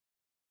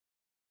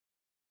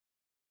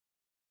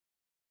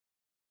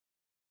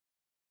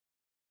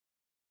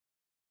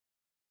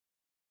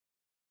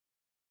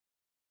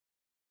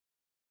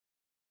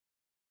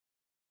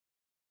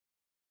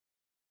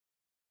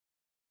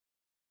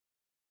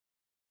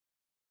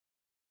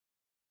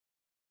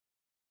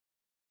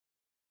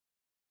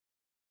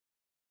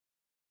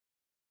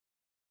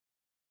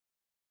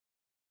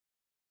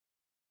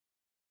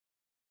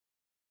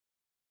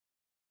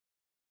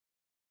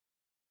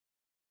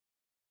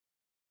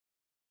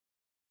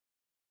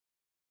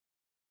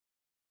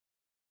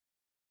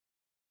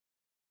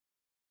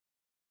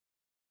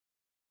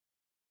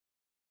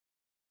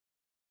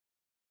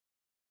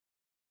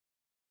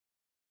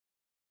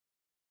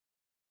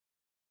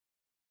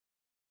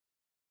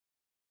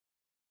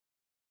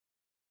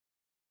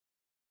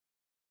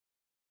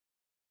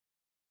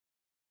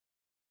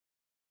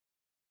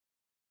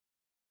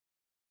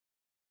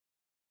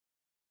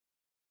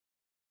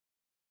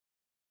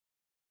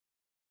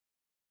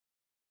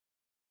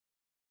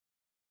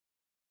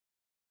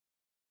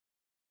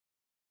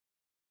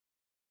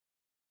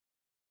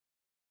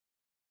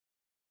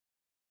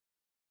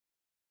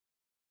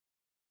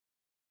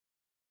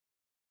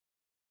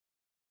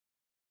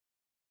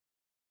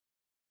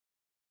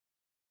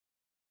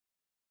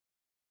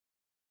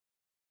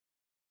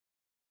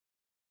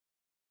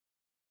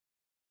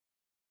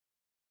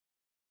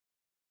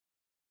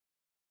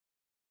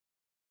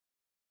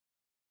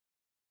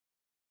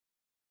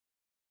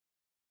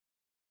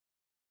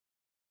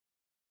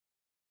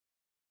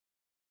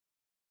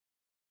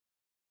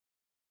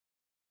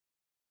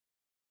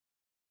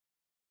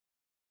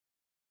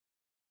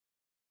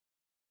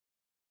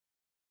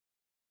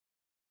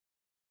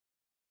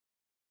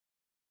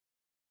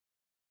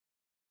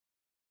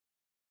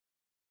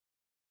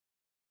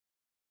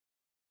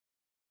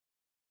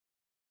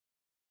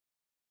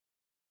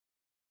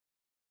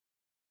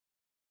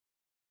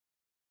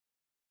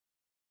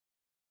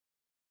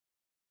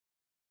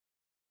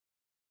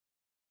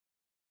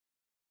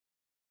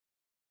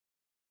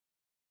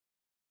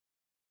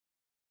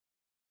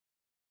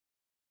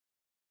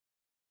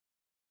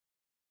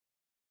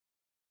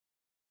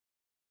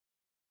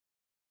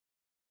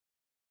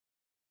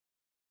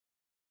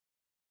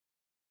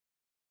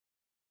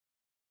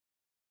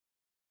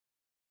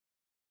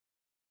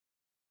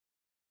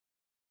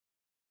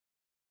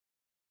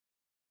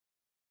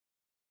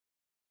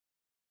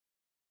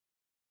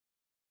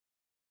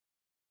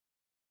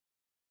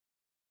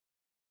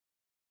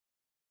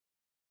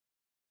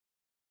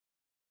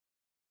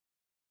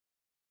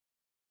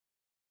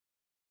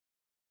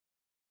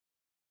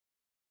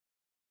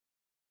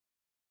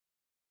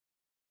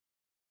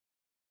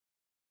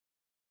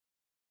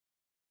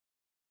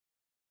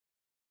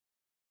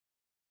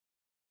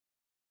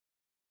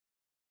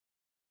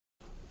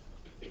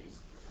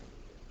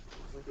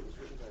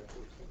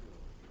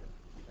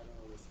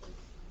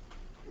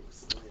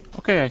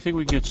Okay, I think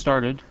we can get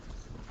started.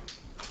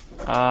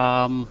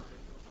 Um,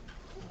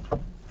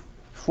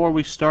 Before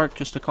we start,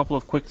 just a couple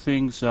of quick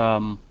things.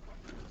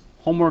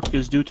 Homework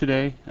is due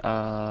today,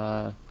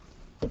 and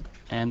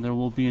there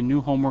will be a new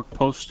homework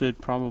posted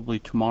probably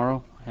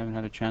tomorrow. I haven't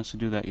had a chance to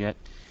do that yet.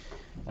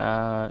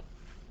 Uh,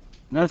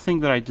 Another thing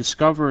that I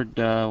discovered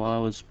while I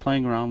was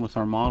playing around with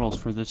our models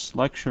for this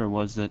lecture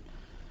was that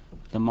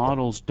the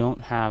models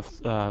don't have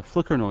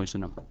flicker noise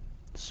in them.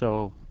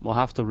 So we'll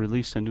have to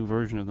release a new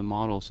version of the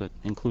models that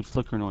include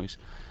flicker noise.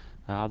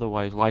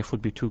 Otherwise, life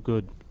would be too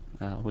good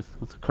with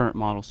the current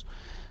models.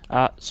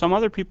 Some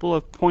other people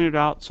have pointed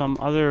out some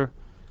other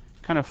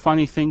kind of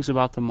funny things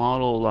about the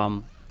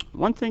model.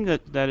 One thing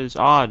that is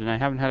odd, and I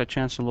haven't had a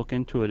chance to look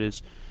into it,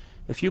 is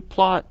if you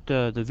plot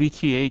the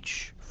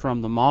VTH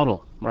from the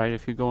model, right?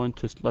 If you go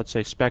into, let's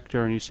say,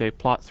 Spectre and you say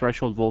plot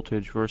threshold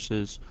voltage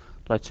versus,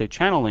 let's say,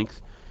 channel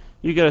length,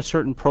 you get a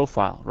certain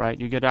profile, right?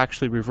 You get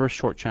actually reverse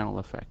short channel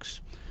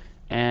effects.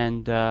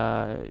 And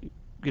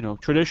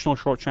traditional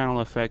short channel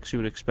effects you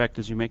would expect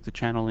as you make the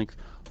channel length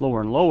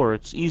lower and lower,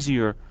 it's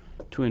easier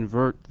to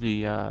invert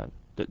the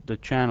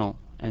channel,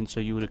 and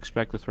so you would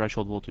expect the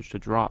threshold voltage to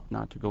drop,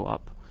 not to go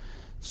up.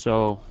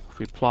 So if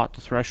we plot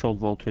the threshold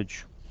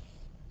voltage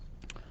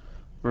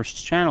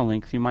versus channel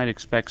length, you might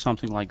expect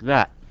something like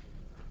that.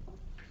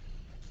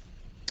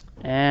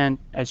 And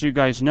as you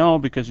guys know,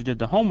 because you did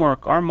the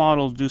homework, our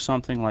models do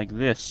something like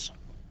this.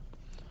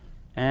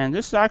 And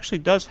this actually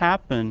does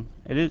happen.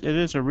 It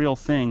is a real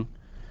thing.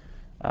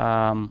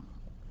 Um,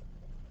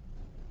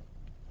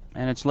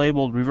 and it's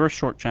labeled reverse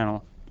short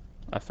channel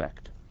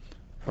effect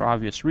for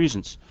obvious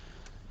reasons.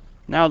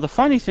 Now the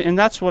funny thing, and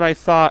that's what I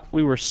thought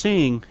we were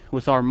seeing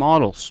with our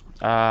models.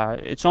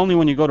 It's only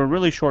when you go to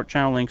really short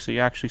channel lengths that you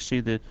actually see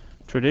the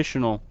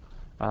traditional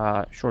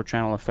short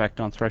channel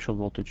effect on threshold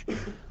voltage.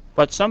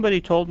 But somebody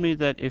told me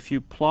that if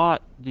you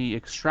plot the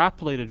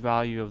extrapolated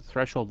value of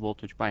threshold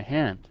voltage by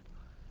hand,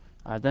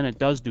 then it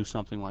does do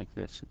something like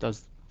this. It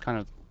does kind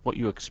of what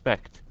you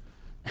expect.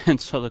 And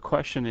so the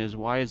question is,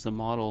 why is the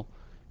model,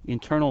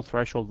 internal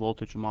threshold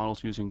voltage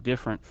models using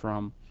different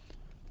from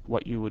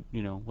what you would,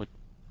 what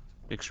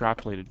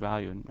extrapolated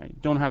value? And I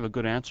don't have a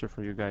good answer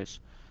for you guys.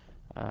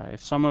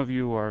 If some of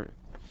you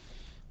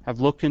have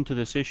looked into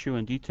this issue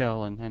in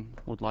detail and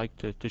would like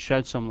to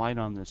shed some light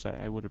on this,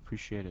 I would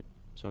appreciate it.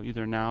 So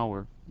either now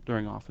or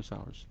during office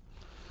hours.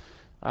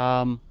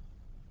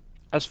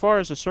 As far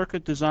as the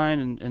circuit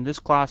design in this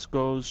class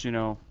goes,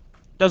 it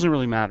doesn't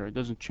really matter. It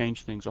doesn't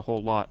change things a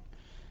whole lot.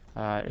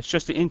 It's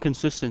just the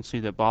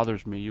inconsistency that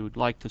bothers me. You would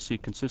like to see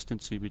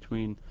consistency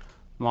between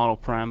model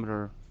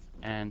parameter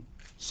and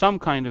some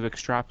kind of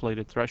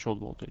extrapolated threshold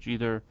voltage.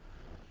 Either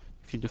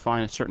if you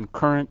define a certain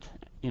current,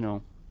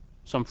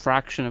 some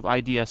fraction of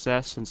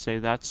IDSS and say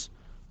that's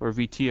where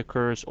VT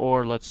occurs,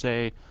 or let's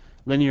say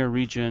linear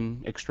region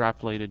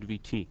extrapolated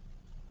VT.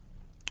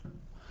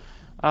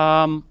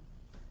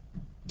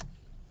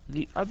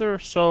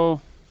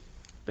 So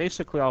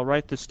basically I'll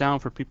write this down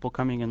for people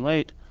coming in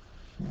late.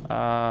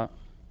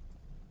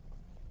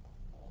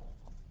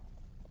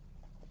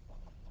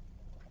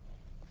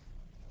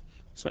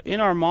 So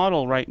in our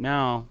model right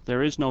now,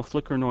 there is no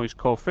flicker noise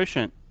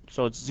coefficient,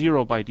 so it's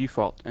 0 by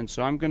default. And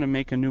so I'm going to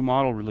make a new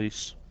model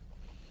release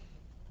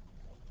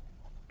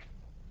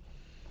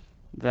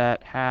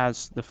that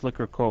has the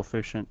flicker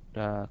coefficient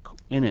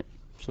in it,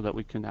 so that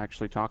we can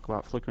actually talk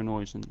about flicker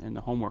noise in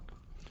the homework.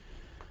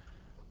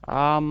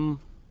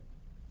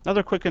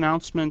 Another quick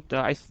announcement.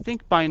 I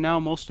think by now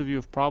most of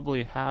you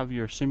probably have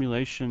your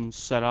simulations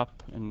set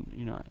up in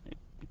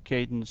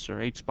Cadence or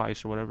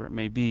HSpice or whatever it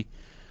may be.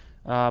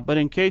 But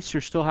in case you're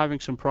still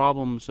having some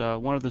problems,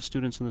 one of the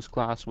students in this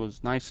class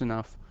was nice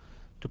enough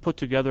to put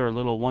together a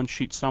little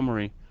one-sheet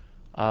summary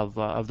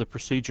of the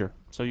procedure,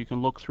 so you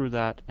can look through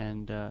that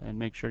and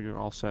make sure you're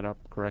all set up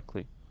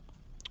correctly.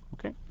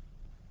 Okay.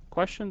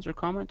 Questions or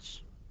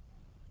comments?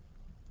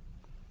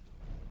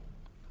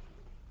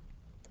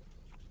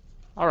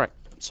 All right.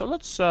 So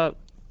let's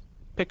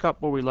pick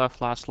up where we left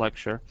last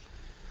lecture.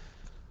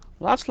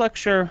 Last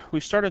lecture, we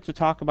started to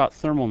talk about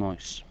thermal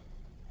noise.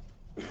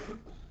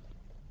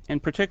 In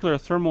particular,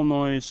 thermal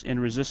noise in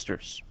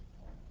resistors.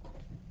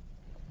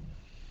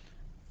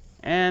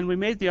 And we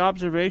made the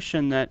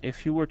observation that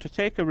if you were to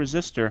take a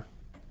resistor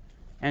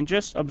and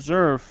just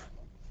observe,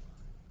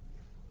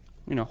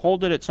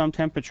 hold it at some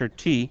temperature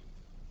T,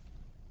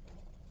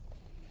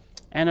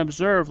 and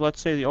observe,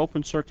 let's say, the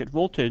open circuit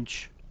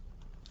voltage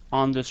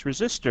on this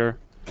resistor,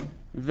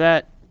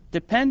 that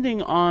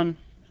depending on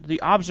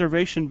the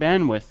observation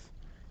bandwidth,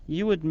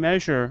 you would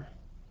measure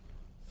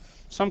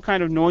some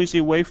kind of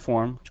noisy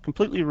waveform,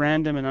 completely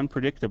random and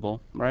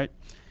unpredictable, right?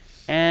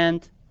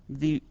 And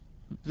the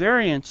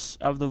variance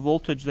of the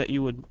voltage that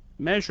you would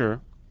measure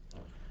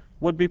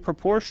would be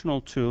proportional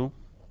to,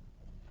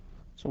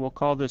 so we'll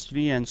call this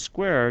Vn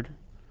squared,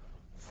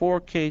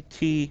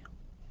 4kT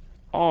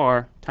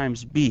R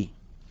times B,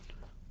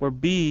 where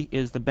B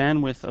is the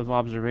bandwidth of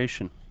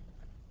observation.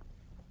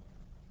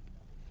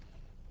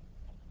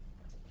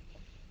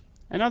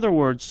 In other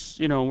words,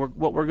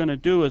 what we're going to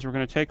do is we're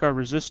going to take our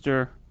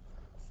resistor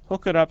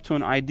hook it up to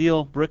an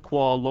ideal brick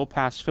wall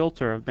low-pass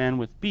filter of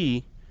bandwidth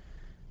B,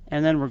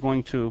 and then we're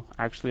going to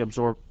actually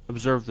observe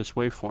this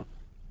waveform.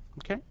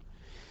 Okay?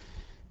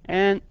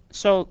 And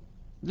so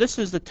this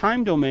is the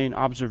time domain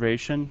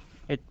observation.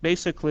 It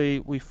basically,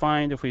 we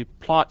find if we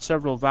plot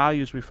several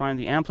values, we find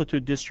the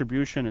amplitude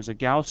distribution is a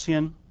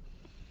Gaussian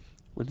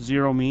with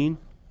zero mean.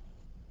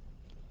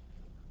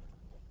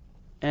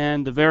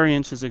 And the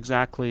variance is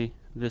exactly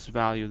this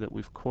value that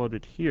we've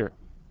quoted here.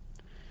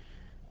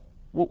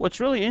 What's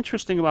really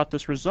interesting about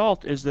this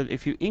result is that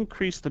if you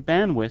increase the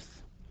bandwidth,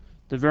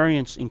 the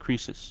variance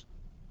increases.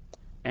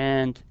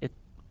 And it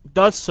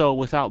does so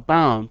without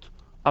bound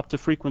up to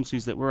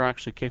frequencies that we're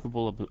actually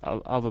capable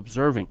of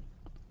observing.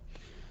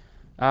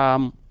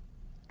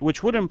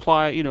 Which would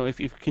imply, if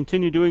you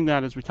continue doing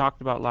that as we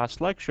talked about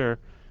last lecture,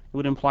 it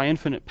would imply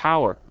infinite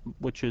power,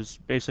 which is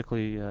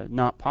basically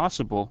not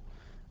possible.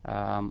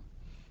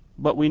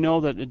 But we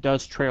know that it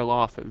does trail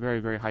off at very,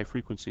 very high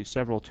frequencies,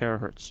 several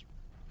terahertz.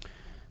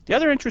 The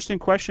other interesting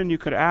question you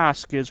could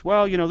ask is,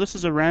 well, this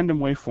is a random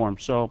waveform,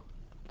 so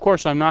of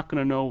course I'm not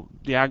going to know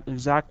the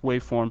exact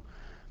waveform,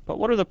 but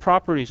what are the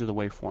properties of the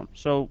waveform?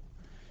 So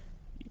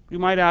you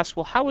might ask,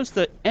 well, how is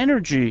the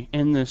energy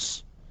in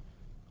this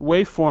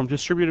waveform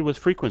distributed with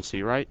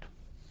frequency, right?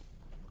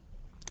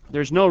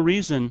 There's no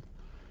reason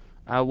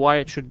why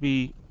it should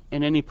be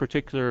in any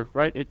particular,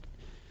 right?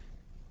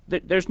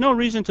 There's no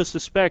reason to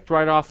suspect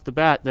right off the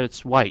bat that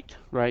it's white,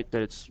 right?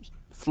 That it's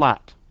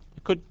flat.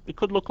 It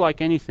could look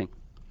like anything.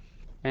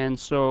 And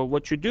so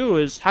what you do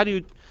is, how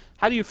do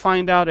you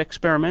find out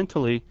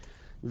experimentally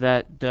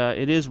that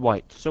it is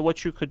white? So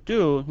what you could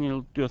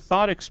do, do a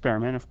thought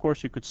experiment. Of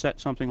course, you could set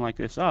something like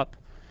this up.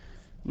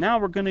 Now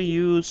we're going to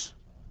use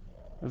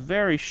a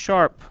very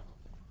sharp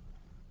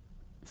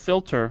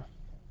filter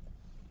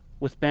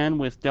with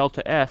bandwidth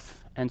delta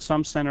f and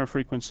some center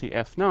frequency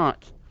f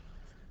naught,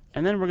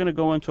 and then we're going to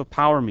go into a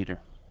power meter.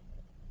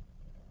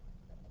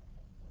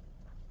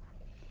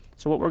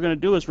 So what we're going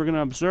to do is we're going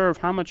to observe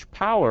how much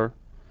power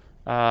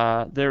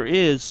there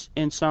is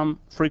in some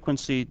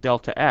frequency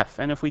delta f.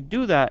 And if we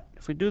do that,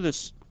 if we do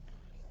this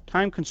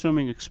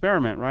time-consuming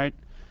experiment, right,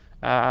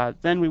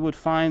 then we would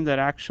find that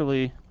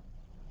actually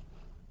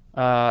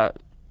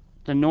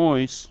the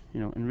noise,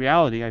 in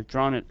reality, I've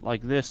drawn it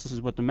like this. This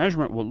is what the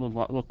measurement will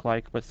look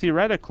like. But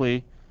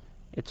theoretically,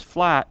 it's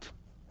flat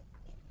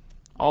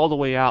all the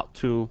way out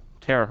to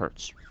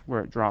terahertz,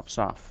 where it drops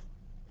off.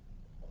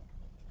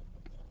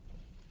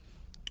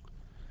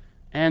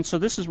 And so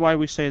this is why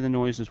we say the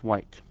noise is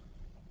white,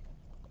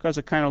 because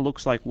it kind of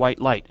looks like white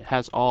light. It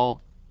has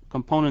all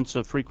components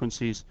of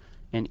frequencies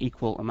in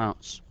equal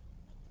amounts.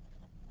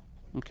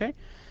 Okay?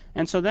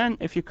 And so then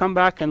if you come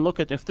back and look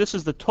at, if this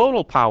is the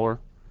total power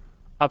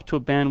up to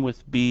a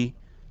bandwidth B,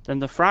 then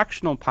the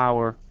fractional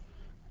power,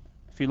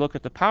 if you look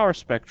at the power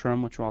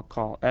spectrum, which I'll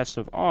call S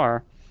of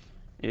R,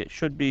 it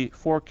should be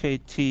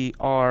 4kT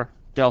R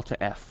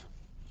delta F.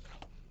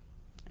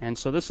 And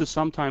so this is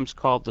sometimes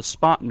called the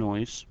spot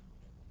noise,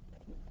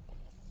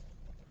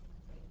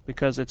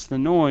 because it's the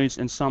noise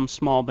in some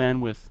small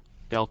bandwidth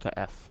delta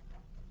F.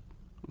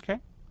 Okay?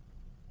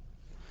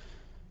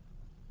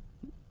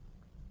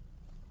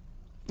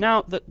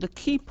 Now, the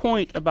key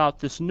point about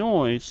this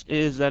noise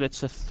is that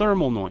it's a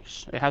thermal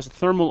noise. It has a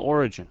thermal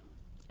origin.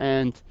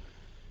 And,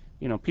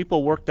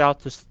 people worked out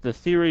the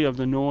theory of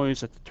the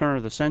noise at the turn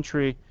of the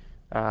century,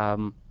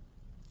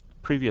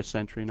 previous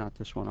century, not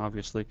this one,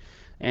 obviously.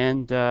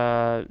 And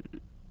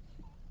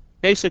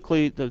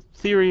basically, the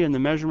theory and the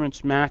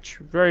measurements match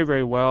very,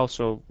 very well.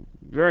 So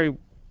the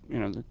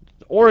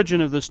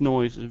origin of this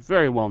noise is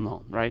very well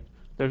known, right?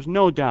 There's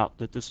no doubt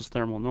that this is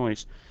thermal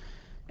noise.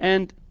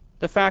 And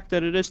the fact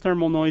that it is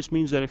thermal noise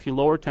means that if you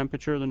lower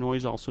temperature, the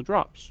noise also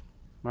drops,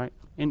 right?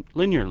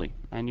 Linearly.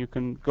 And you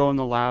can go in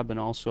the lab and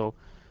also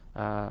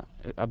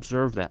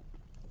observe that.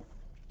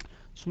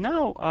 So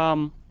now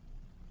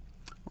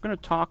we're going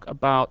to talk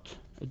about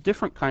a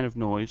different kind of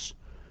noise,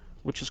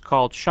 which is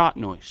called shot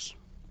noise.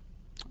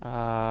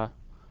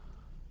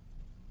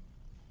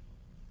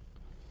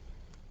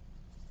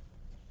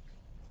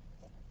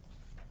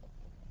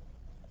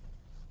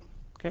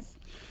 Okay,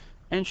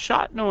 and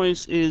shot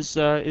noise is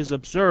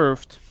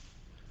observed.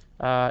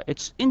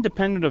 It's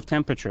independent of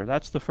temperature.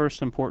 That's the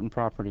first important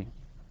property.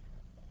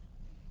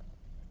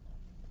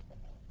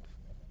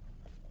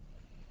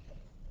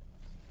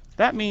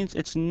 That means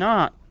it's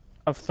not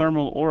of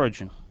thermal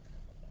origin.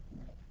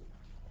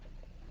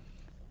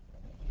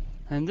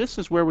 And this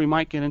is where we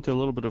might get into a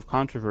little bit of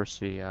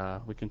controversy.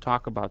 We can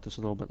talk about this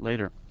a little bit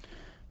later.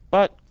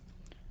 But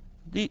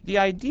the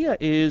idea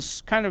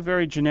is kind of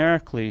very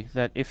generically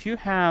that if you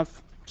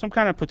have some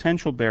kind of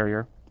potential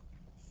barrier,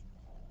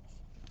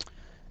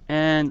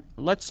 and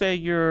let's say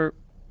you're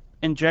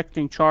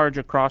injecting charge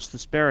across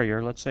this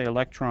barrier, let's say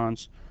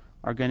electrons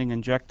are getting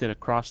injected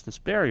across this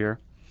barrier,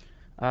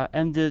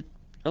 and the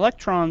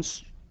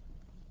electrons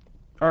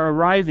are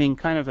arriving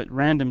kind of at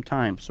random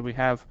times. So we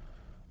have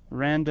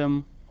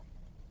random,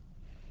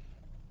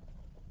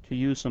 to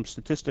use some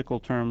statistical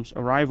terms,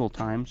 arrival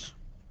times.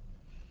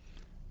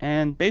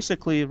 and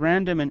basically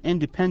random and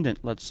independent,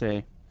 let's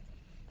say.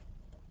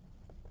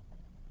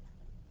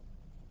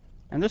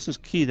 And this is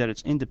key, that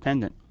it's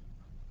independent.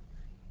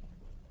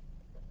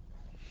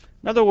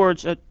 In other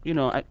words,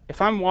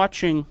 if I'm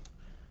watching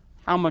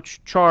how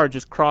much charge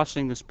is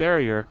crossing this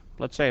barrier,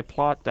 let's say I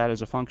plot that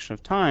as a function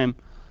of time.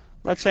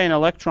 Let's say an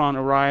electron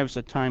arrives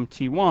at time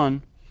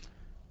t1,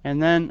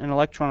 and then an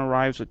electron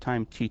arrives at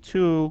time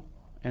t2,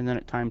 and then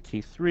at time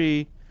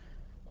t3,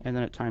 and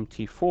then at time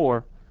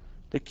t4.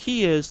 The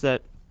key is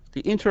that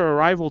the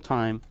inter-arrival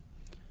time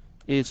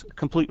is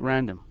complete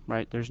random,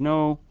 right? There's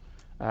no,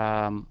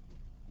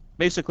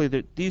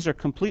 basically these are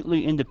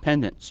completely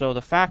independent. So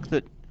the fact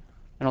that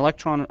an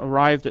electron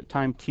arrived at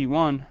time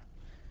t1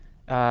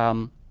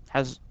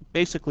 has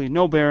basically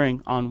no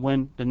bearing on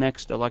when the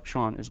next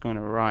electron is going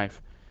to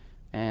arrive.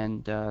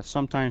 And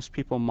sometimes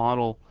people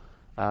model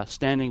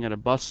standing at a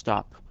bus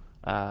stop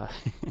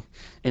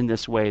in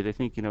this way. They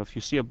think, if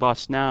you see a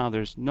bus now,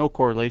 there's no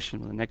correlation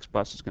when the next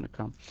bus is going to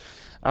come.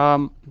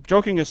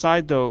 Joking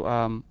aside,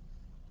 though,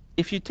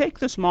 if you take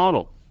this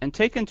model and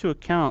take into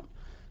account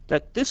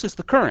that this is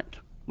the current,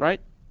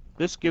 right?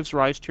 This gives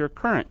rise to your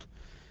current.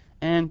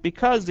 And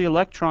because the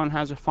electron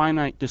has a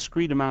finite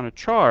discrete amount of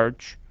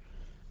charge,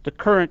 the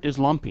current is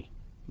lumpy,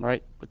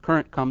 right? The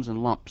current comes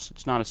in lumps.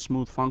 It's not a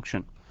smooth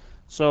function.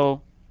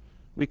 So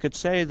we could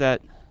say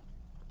that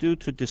due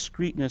to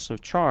discreteness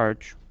of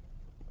charge,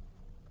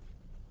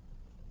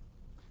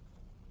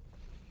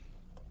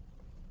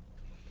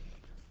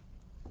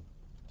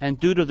 and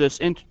due to this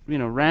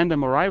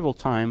random arrival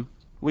time,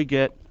 we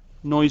get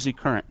noisy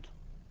current.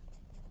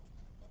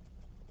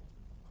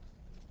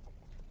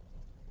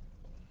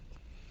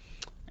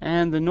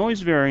 And the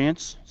noise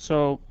variance,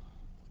 so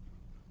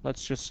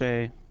let's just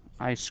say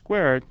I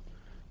squared,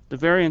 the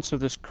variance of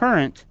this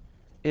current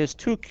is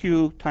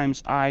 2q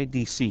times I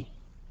dc,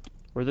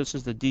 where this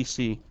is the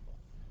dc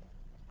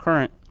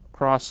current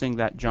crossing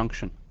that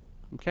junction.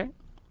 Okay?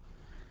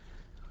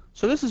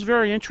 So this is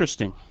very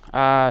interesting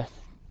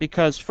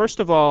because, first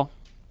of all,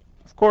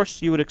 of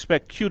course, you would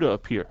expect Q to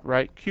appear,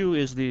 right? Q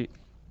is the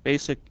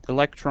basic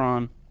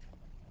electron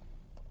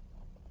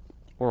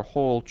or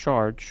hole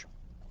charge,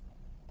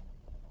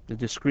 the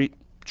discrete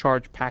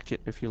charge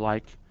packet, if you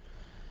like.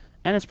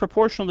 And it's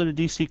proportional to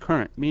the DC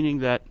current, meaning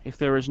that if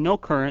there is no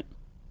current,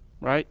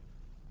 right,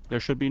 there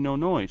should be no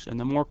noise. And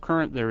the more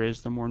current there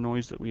is, the more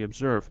noise that we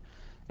observe.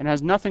 And it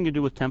has nothing to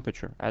do with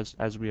temperature,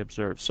 as we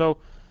observe. So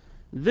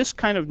this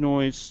kind of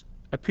noise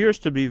appears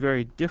to be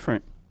very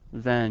different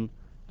than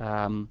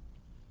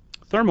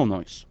thermal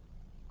noise.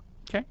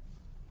 Okay?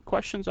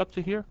 Questions up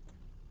to here?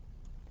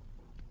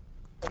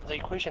 The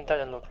equation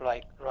doesn't look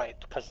like right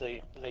because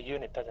the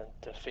unit doesn't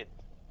fit.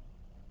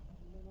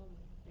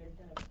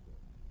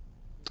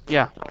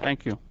 Yeah,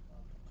 thank you.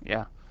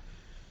 Yeah.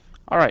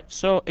 All right,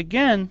 so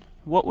again,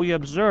 what we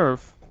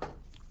observe,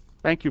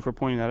 thank you for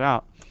pointing that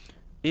out,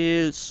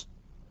 is,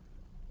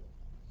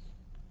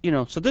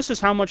 so this is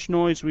how much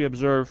noise we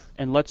observe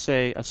in, let's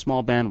say, a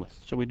small bandwidth.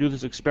 So we do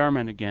this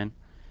experiment again.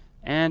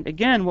 And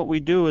again, what we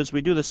do is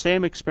we do the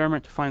same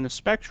experiment to find the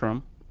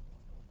spectrum,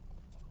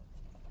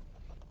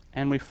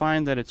 and we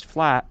find that it's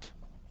flat,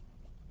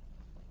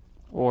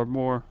 or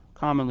more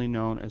commonly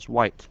known as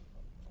white.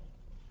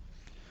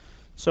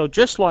 So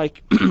just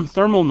like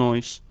thermal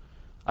noise,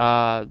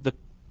 the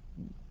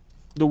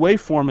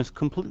waveform is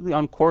completely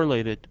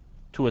uncorrelated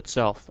to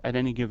itself at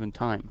any given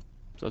time.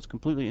 So it's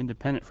completely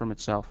independent from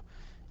itself.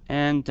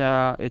 And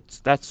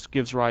that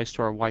gives rise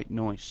to our white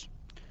noise.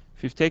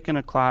 If you've taken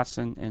a class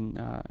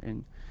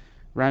in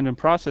random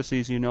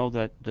processes, you know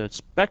that the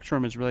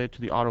spectrum is related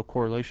to the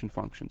autocorrelation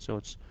function. So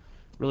it's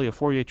really a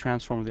Fourier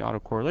transform of the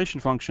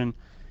autocorrelation function,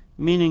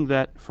 meaning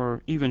that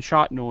for even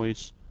shot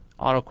noise,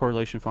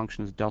 autocorrelation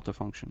function is a delta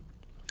function.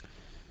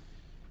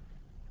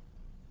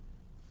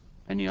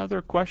 Any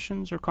other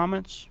questions or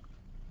comments?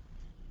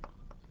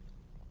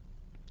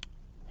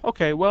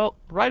 Okay, well,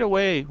 right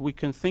away we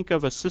can think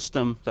of a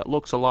system that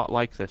looks a lot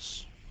like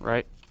this,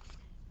 right?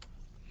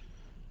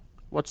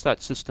 What's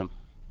that system?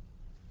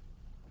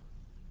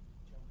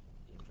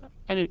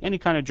 Any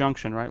kind of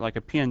junction, right? Like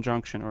a PN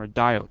junction or a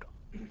diode.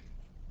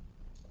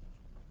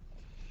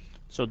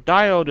 So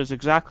diode is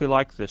exactly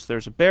like this.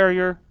 There's a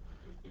barrier,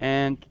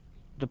 and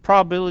the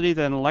probability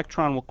that an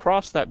electron will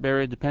cross that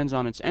barrier depends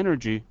on its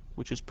energy,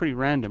 which is pretty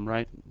random,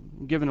 right?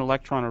 Given an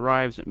electron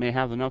arrives, it may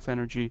have enough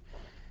energy,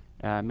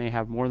 may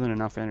have more than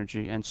enough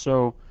energy, and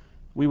so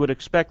we would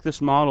expect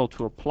this model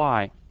to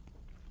apply.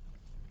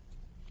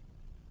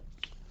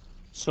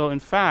 So in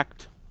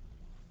fact,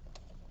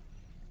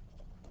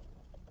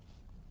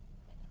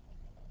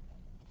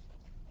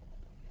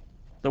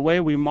 the way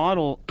we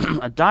model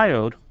a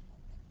diode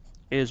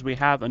is we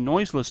have a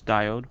noiseless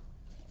diode,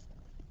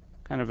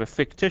 kind of a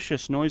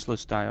fictitious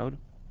noiseless diode,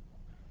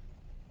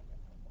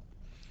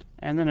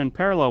 and then in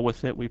parallel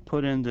with it we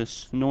put in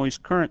this noise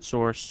current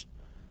source,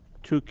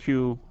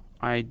 2q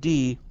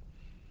ID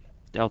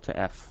delta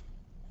F.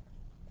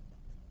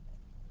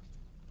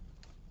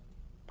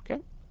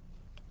 Okay?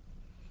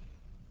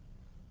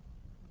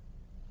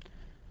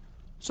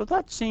 So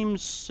that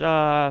seems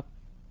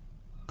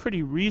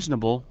pretty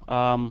reasonable.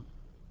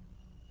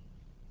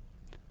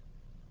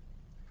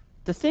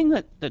 The thing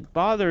that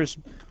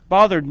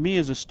bothered me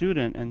as a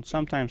student, and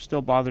sometimes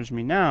still bothers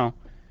me now,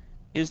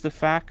 is the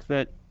fact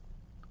that,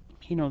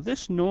 you know,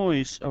 this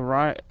noise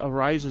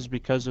arises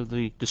because of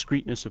the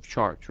discreteness of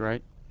charge,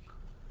 right?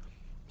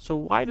 So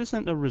why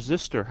doesn't a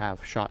resistor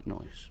have shot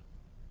noise?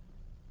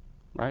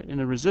 Right? In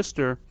a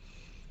resistor,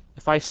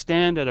 if I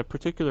stand at a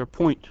particular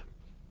point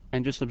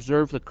and just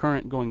observe the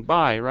current going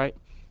by, right?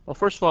 Well,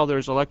 first of all,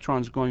 there's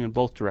electrons going in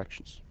both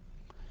directions.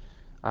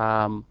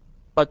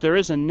 But there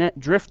is a net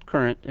drift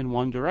current in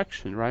one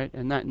direction, right?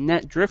 And that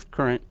net drift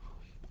current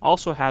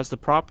also has the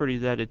property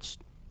that it's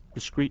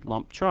discrete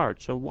lump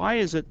charge. So why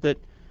is it that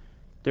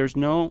there's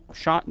no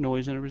shot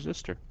noise in a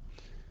resistor?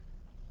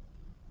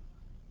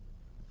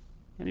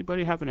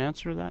 Anybody have an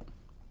answer to that?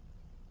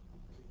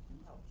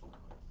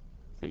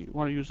 Hey, you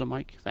want to use the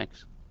mic?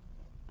 Thanks.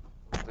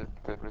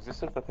 The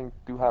resistors, I think,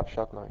 do have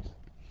shot noise.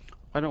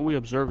 Why don't we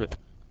observe it?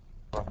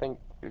 I think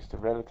it's the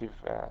relative,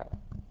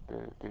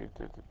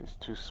 it's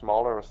too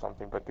smaller or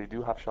something, but they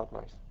do have shot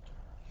noise.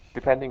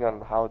 Depending on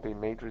how they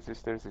made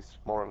resistors, it's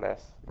more or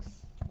less it's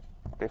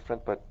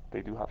different, but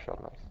they do have shot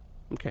noise.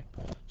 Okay,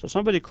 so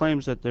somebody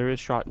claims that there is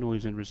shot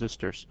noise in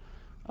resistors.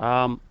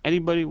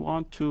 Anybody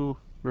want to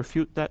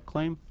refute that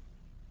claim?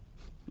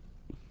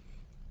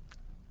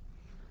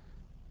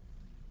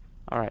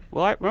 All right.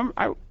 Well, I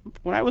remember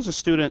when I was a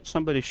student,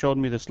 somebody showed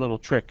me this little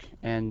trick,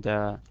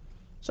 and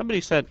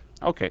somebody said,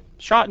 okay,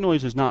 shot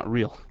noise is not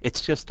real.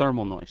 It's just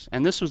thermal noise.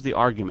 And this was the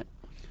argument.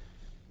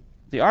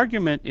 The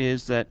argument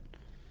is that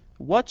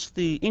what's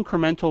the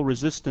incremental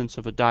resistance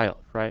of a diode,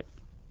 right?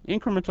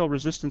 Incremental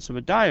resistance of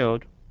a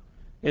diode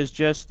is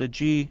just the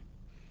G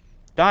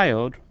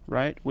diode,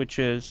 right, which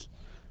is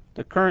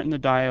the current in the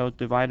diode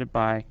divided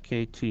by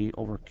KT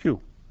over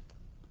Q,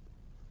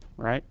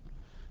 right?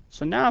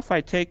 So now if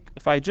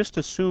I just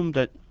assume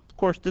that, of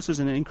course, this is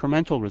an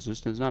incremental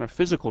resistance, not a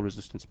physical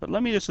resistance, but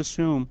let me just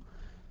assume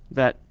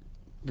that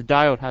the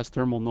diode has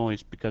thermal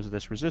noise because of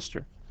this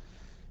resistor.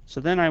 So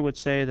then I would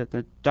say that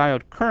the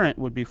diode current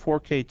would be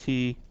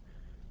 4kT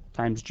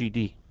times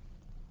GD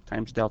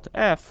times delta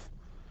F,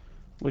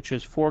 which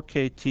is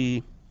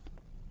 4kT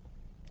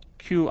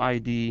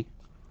QID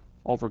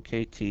over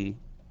KT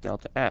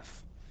delta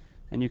F.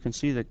 And you can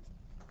see that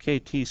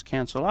KTs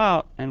cancel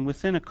out, and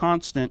within a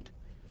constant,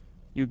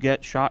 you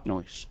get shot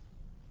noise.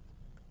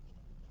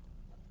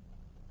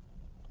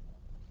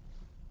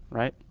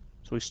 Right?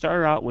 So we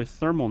started out with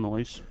thermal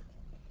noise.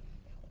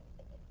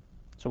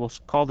 So we'll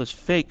call this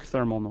fake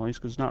thermal noise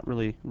because it's not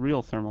really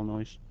real thermal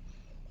noise.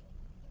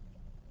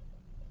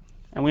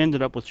 And we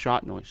ended up with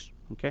shot noise.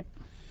 Okay?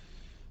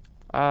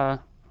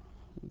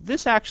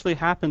 This actually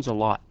happens a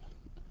lot.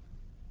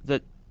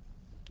 That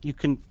you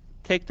can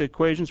take the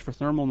equations for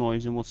thermal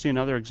noise, and we'll see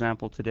another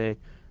example today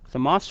with the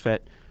MOSFET,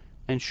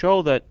 and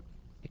show that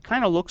it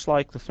kind of looks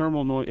like the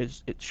thermal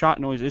noise, shot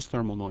noise is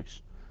thermal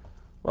noise.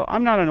 Well,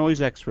 I'm not a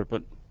noise expert,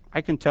 but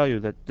I can tell you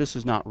that this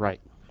is not right.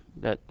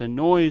 That the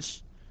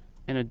noise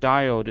in a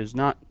diode is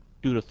not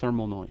due to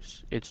thermal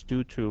noise. It's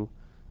due to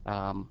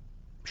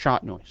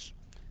shot noise.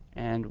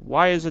 And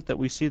why is it that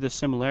we see this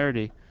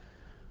similarity?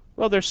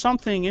 Well, there's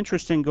something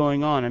interesting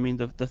going on. I mean,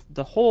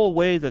 the whole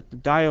way that the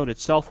diode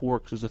itself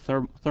works is a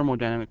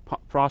thermodynamic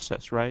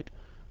process, right?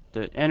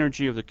 The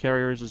energy of the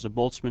carriers is a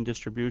Boltzmann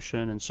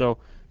distribution, and so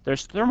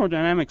there's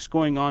thermodynamics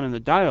going on in the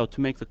diode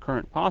to make the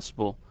current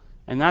possible,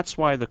 and that's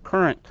why the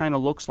current kind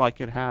of looks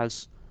like it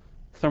has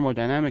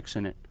thermodynamics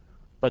in it.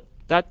 But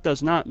that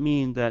does not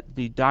mean that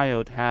the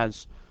diode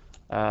has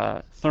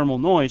thermal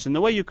noise, and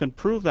the way you can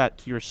prove that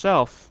to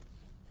yourself,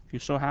 if you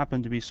so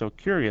happen to be so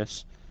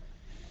curious,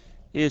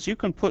 is you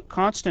can put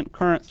constant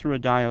current through a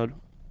diode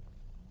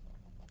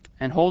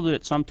and hold it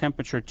at some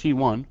temperature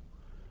T1,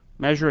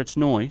 measure its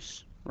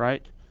noise,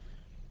 right?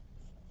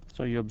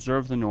 So you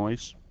observe the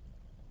noise.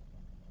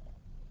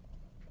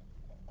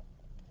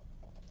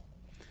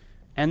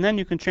 And then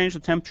you can change the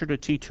temperature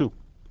to T2.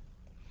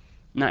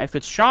 Now, if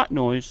it's shot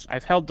noise,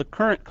 I've held the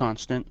current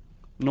constant,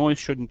 noise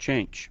shouldn't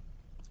change.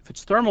 If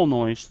it's thermal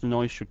noise, the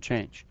noise should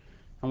change.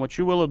 And what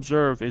you will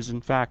observe is,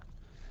 in fact,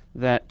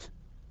 that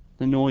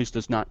the noise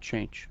does not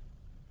change.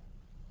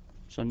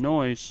 So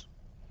noise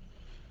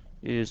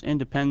is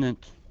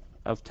independent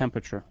of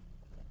temperature.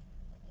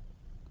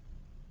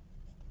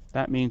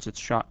 That means it's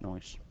shot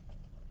noise.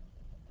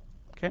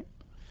 Okay?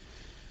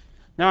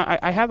 Now,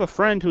 I have a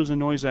friend who's a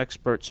noise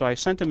expert, so I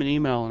sent him an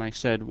email and I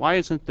said, why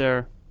isn't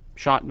there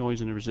shot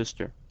noise in a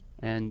resistor?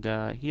 And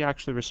he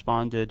actually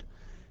responded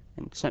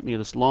and sent me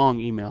this long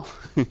email.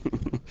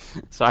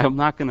 So I'm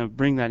not going to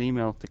bring that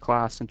email to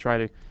class and try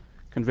to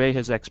convey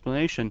his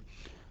explanation.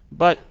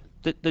 But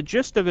the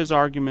gist of his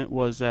argument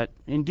was that,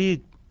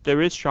 indeed,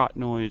 there is shot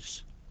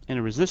noise in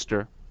a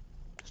resistor,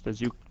 just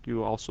as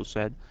you also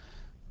said,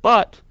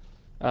 but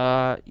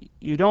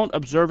you don't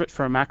observe it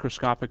for a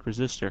macroscopic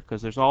resistor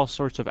because there's all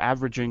sorts of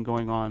averaging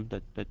going on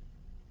that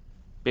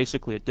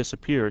basically it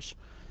disappears.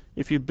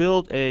 If you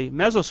build a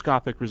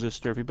mesoscopic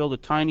resistor, if you build a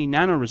tiny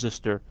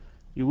nanoresistor,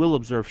 you will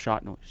observe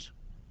shot noise.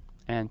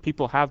 And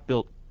people have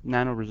built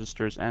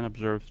nanoresistors and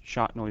observed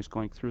shot noise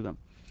going through them.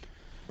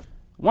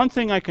 One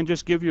thing I can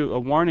just give you a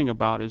warning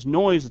about is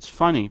noise. It's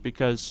funny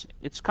because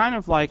it's kind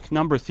of like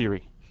number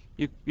theory.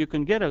 You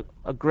can get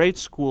a grade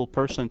school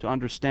person to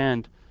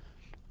understand.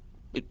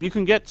 You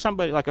can get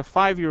somebody like a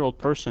 5-year-old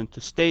person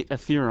to state a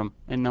theorem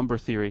in number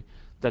theory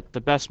that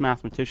the best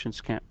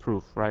mathematicians can't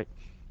prove, right?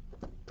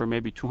 For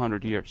maybe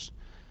 200 years.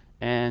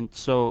 And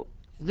so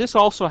this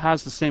also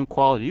has the same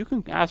quality. You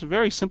can ask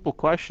very simple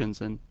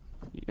questions and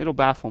it'll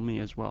baffle me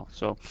as well.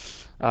 So,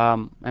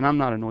 and I'm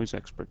not a noise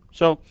expert.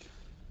 So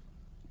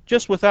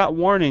just with that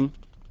warning,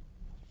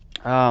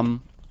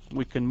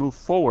 we can move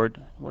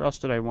forward. What else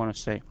did I want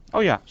to say? Oh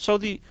yeah, so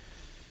the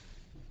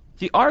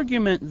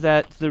argument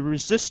that the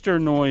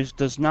resistor noise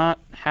does not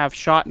have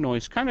shot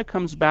noise kind of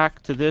comes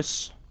back to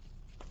this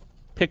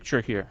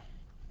picture here.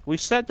 We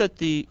said that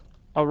the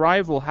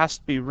arrival has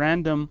to be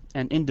random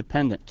and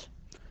independent.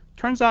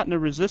 Turns out in a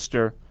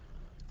resistor,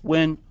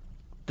 when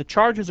the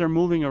charges are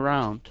moving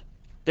around,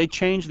 they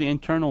change the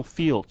internal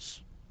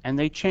fields, and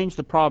they change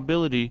the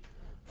probability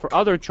for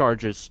other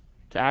charges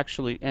to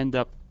actually end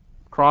up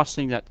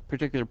crossing that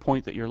particular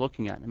point that you're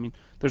looking at. I mean,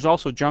 there's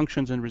also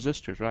junctions in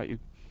resistors, right?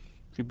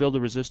 If you build a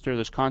resistor,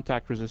 there's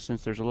contact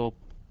resistance, there's a little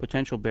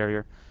potential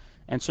barrier.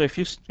 And so if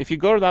you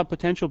go to that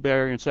potential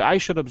barrier and say, I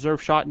should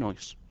observe shot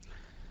noise,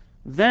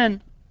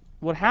 then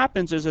what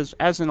happens is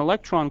as an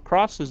electron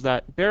crosses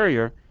that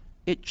barrier,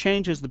 it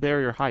changes the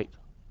barrier height.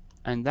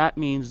 And that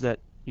means that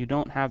you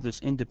don't have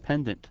this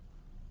independent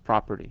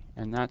property.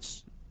 And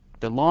that's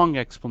the long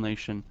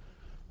explanation,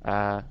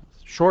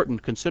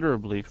 shortened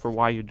considerably, for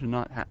why you do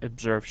not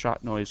observe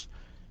shot noise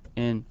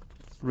in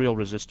real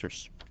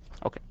resistors.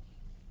 Okay.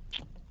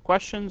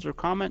 Questions or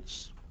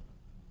comments?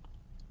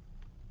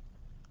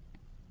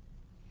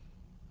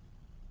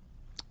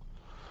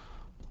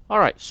 All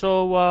right,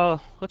 so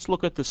let's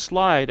look at the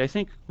slide. I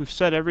think we've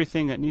said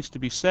everything that needs to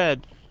be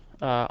said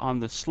on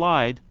the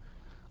slide.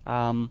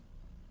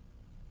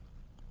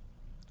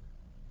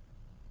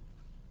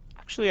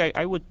 Actually,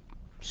 I would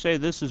say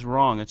this is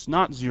wrong. It's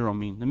not zero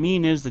mean. The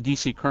mean is the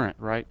DC current,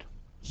 right?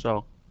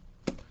 So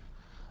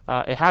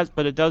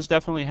but it does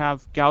definitely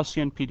have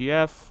Gaussian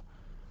PDF.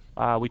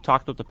 We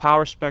talked about the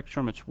power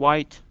spectrum. It's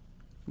white,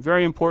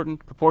 very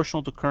important,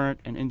 proportional to current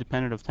and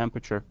independent of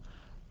temperature.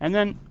 And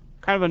then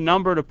kind of a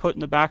number to put in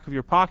the back of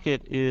your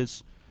pocket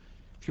is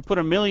if you put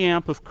a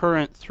milliamp of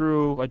current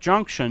through a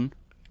junction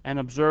and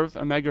observe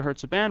a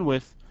megahertz of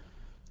bandwidth,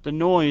 the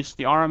noise,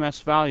 the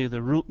RMS value,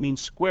 the root mean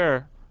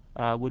square,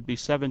 would be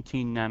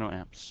 17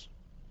 nanoamps.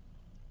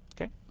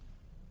 Okay?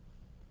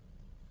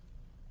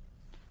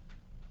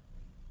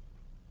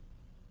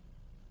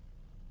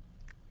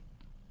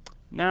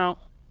 Now,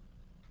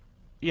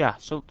 yeah,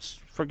 so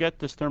forget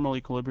this thermal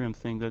equilibrium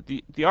thing.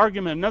 The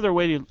argument, another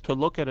way to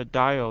look at a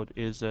diode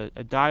is a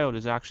diode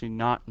is actually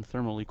not in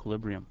thermal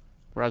equilibrium,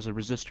 whereas a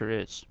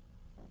resistor is.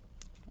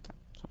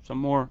 So some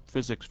more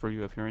physics for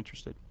you if you're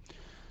interested.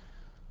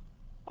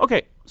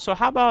 Okay, so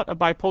how about a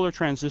bipolar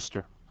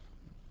transistor?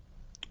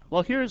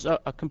 Well, here's a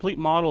complete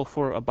model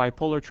for a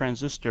bipolar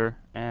transistor,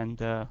 and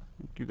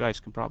you guys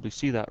can probably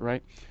see that,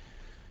 right?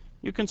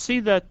 You can see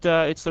that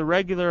it's the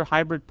regular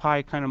hybrid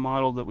pi kind of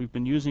model that we've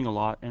been using a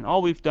lot, and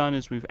all we've done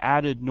is we've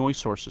added noise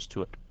sources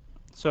to it.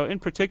 So in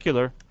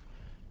particular,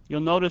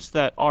 you'll notice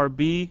that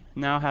RB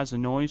now has a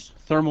noise,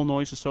 thermal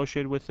noise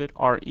associated with it,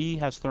 RE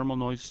has thermal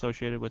noise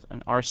associated with it,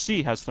 and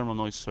RC has thermal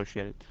noise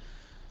associated.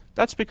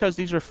 That's because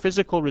these are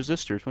physical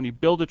resistors. When you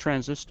build a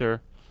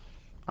transistor,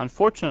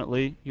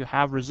 unfortunately, you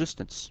have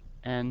resistance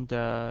and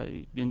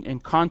in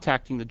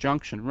contacting the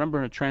junction. Remember,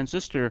 in a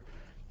transistor,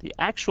 the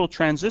actual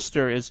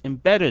transistor is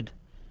embedded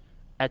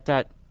at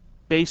that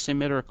base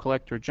emitter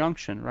collector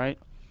junction, right?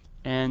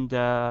 And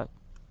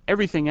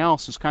everything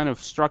else is kind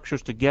of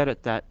structures to get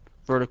at that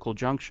vertical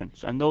junction,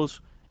 and those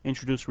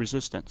introduce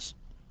resistance.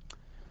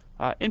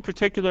 In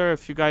particular,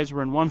 if you guys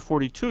were in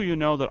 142, you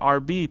know that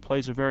RB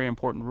plays a very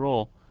important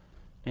role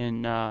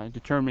in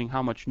determining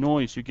how much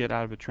noise you get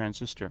out of a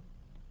transistor.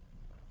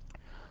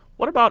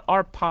 What about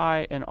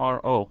RPi and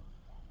RO?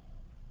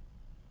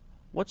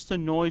 What's the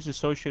noise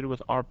associated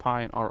with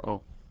RPi and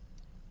RO?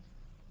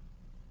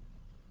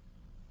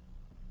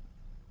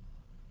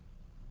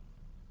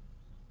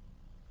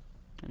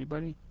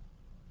 Anybody?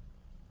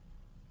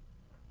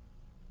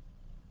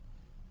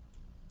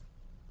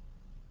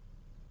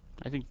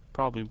 I think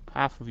probably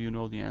half of you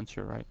know the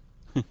answer, right?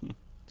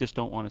 Just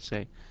don't want to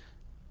say.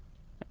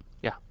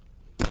 Yeah.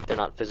 They're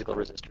not physical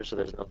resistors, so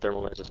there's no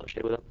thermal noise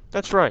associated with them.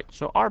 That's right.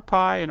 So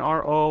RPi and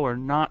RO are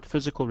not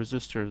physical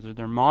resistors.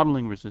 They're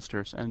modeling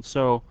resistors, and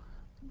so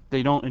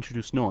they don't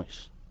introduce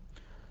noise.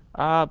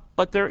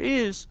 But there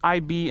is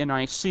IB and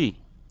IC.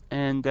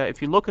 And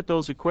if you look at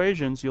those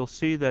equations, you'll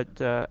see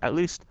that at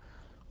least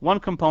one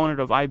component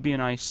of IB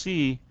and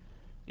IC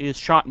is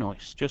shot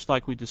noise, just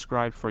like we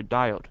described for a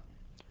diode.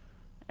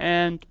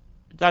 And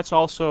that's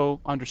also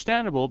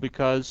understandable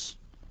because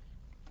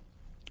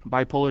a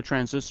bipolar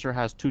transistor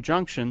has two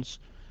junctions,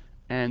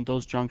 and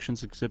those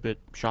junctions exhibit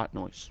shot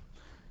noise.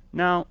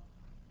 Now,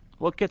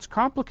 what gets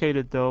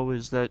complicated, though,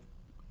 is that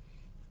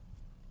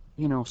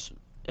you know,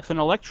 if an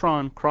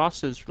electron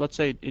crosses, let's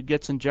say it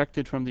gets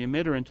injected from the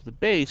emitter into the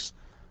base,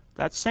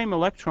 that same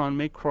electron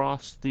may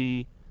cross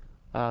the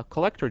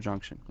collector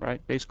junction,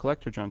 right? Base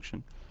collector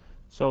junction.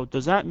 So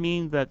does that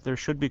mean that there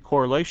should be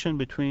correlation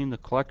between the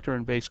collector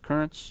and base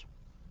currents?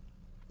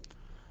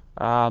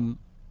 I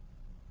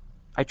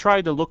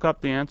tried to look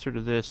up the answer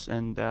to this,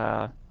 and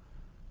there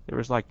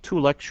was like 2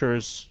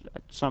 lectures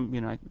at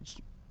some,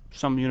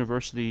 some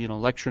university,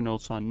 lecture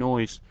notes on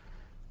noise,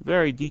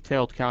 very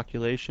detailed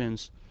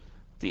calculations.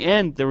 At the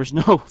end, there was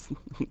no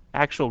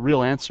actual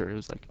real answer. It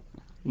was like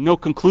no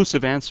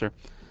conclusive answer.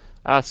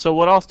 So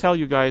what I'll tell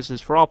you guys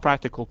is, for all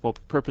practical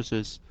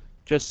purposes,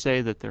 just say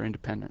that they're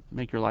independent.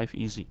 Make your life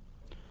easy.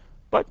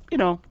 But,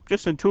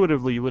 just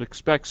intuitively, you would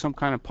expect some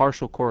kind of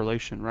partial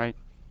correlation, right?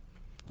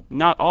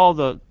 Not all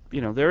the,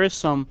 there is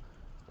some,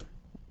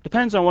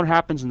 depends on what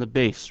happens in the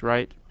base,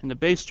 right? In the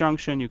base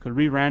junction, you could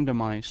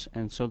re-randomize,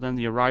 and so then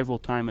the arrival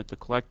time at the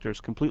collector is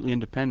completely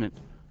independent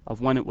of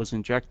when it was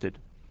injected,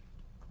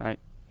 right?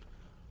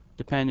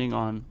 Depending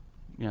on,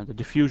 the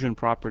diffusion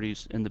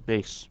properties in the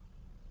base.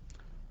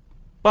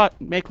 But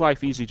make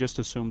life easy, just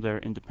assume they're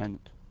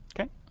independent.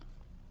 Okay?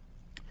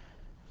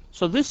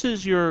 So this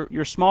is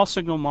your small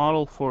signal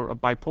model for a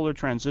bipolar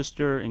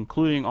transistor,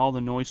 including all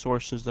the noise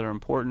sources that are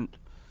important.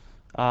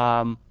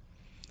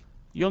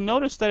 You'll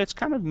notice that it's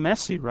kind of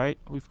messy, right?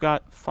 We've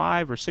got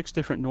 5 or 6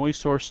 different noise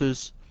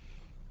sources.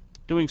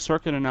 Doing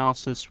circuit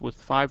analysis with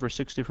 5 or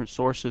 6 different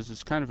sources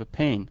is kind of a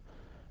pain.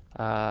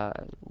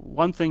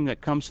 One thing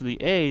that comes to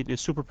the aid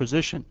is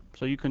superposition.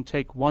 So you can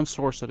take one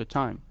source at a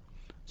time.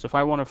 So if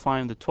I want to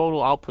find the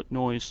total output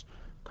noise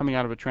coming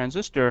out of a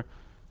transistor,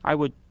 I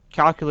would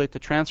calculate the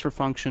transfer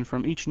function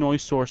from each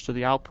noise source to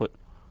the output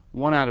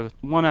one at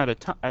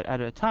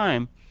a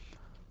time.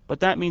 But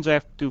that means I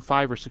have to do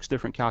 5 or 6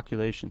 different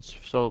calculations.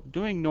 So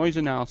doing noise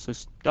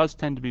analysis does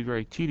tend to be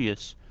very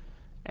tedious,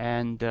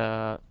 and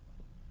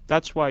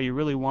that's why you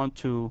really want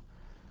to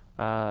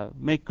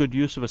make good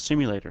use of a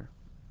simulator.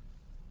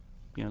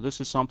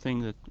 This is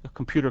something that a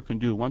computer can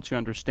do. Once you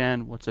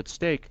understand what's at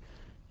stake,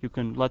 you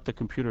can let the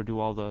computer do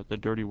all the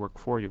dirty work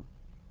for you.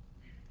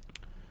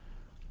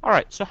 All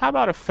right, so how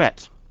about a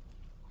FET?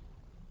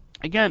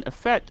 Again, a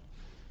FET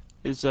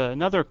is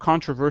another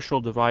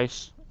controversial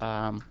device.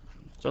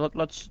 So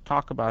let's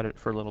talk about it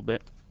for a little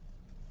bit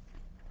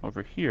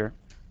over here.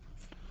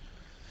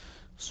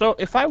 So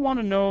if I want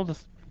to know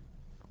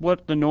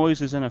what the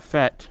noise is in a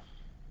FET,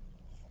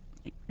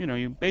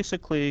 you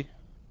basically,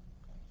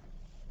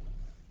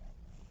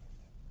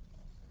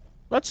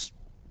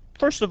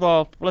 first of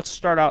all, let's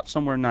start out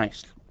somewhere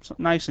nice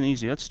and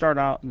easy. Let's start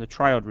out in the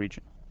triode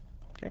region.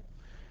 Okay,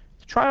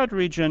 the triode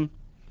region,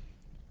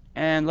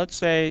 and let's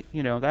say,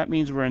 that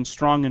means we're in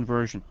strong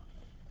inversion.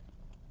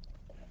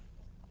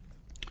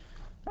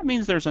 That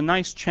means there's a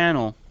nice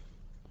channel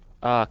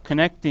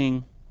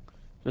connecting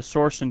the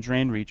source and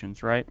drain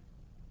regions, right?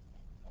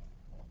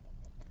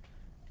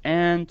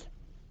 And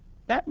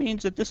that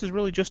means that this is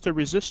really just a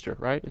resistor,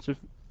 right? It's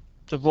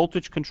a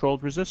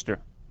voltage-controlled resistor.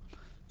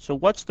 So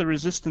what's the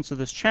resistance of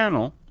this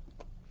channel?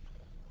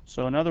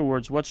 So in other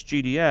words, what's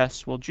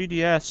GDS? Well,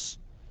 GDS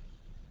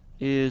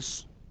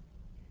is,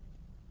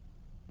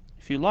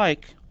 if you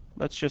like,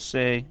 let's just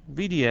say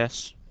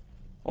VDS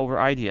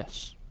over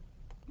IDS,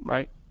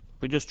 right?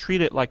 We just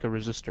treat it like a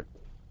resistor.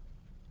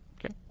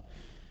 Okay.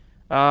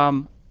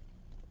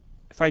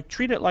 If I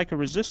treat it like a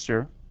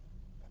resistor,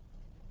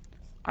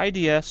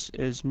 IDS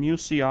is mu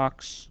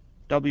Cox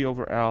W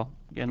over L.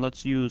 Again,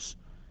 let's use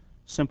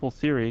simple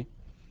theory.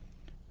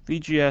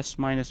 VGS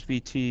minus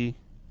VT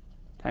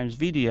times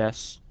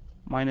VDS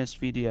minus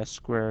VDS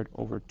squared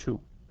over 2.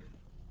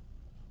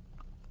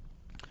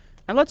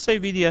 And let's say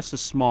VDS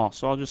is small,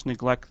 so I'll just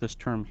neglect this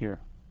term here.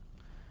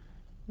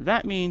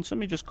 That means, let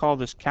me just call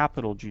this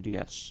capital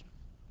GDS.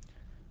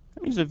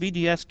 That means the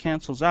VDS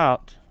cancels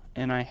out,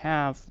 and I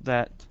have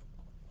that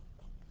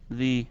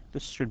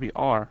this should be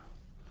R.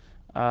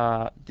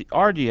 The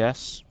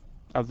RDS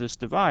of this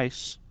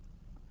device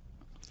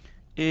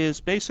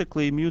is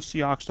basically mu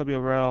Cox W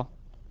over L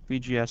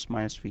VGS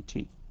minus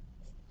VT.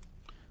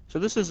 So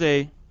this is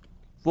a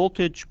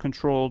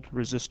voltage-controlled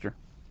resistor.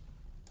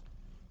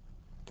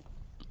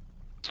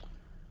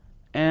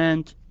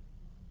 And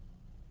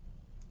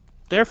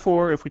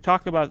therefore, if we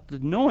talk about the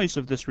noise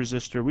of this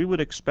resistor, we would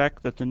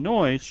expect that the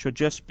noise should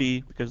just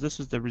be, because this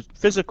is the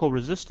physical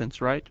resistance,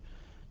 right?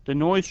 The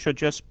noise should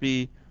just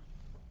be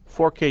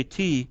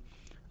 4kT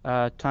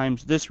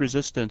times this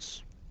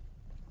resistance.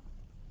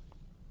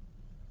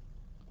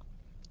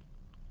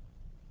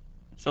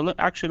 So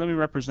actually, let me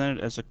represent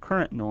it as a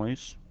current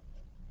noise.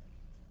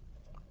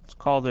 Let's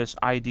call this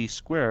ID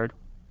squared.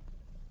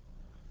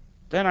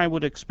 Then I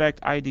would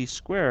expect ID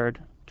squared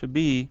to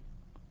be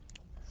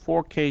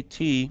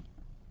 4kT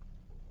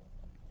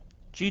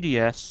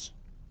GDS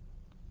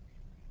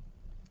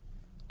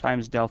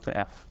times delta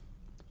F.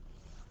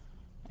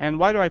 And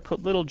why do I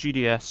put little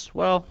GDS?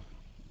 Well,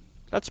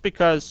 that's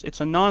because it's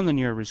a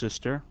nonlinear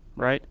resistor,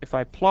 right? If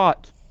I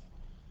plot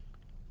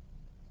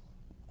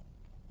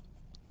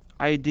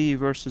ID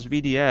versus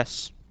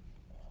VDS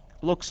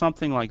looks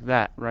something like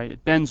that, right?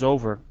 It bends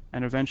over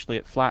and eventually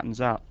it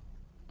flattens out.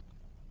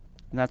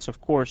 And that's,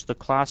 of course, the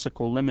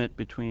classical limit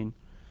between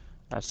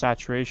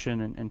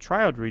saturation and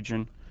triode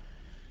region.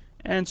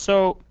 And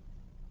so,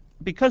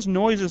 because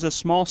noise is a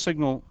small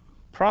signal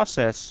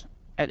process,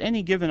 at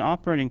any given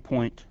operating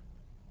point,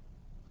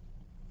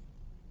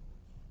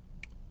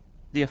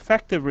 the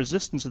effective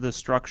resistance of this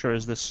structure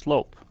is this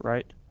slope,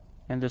 right?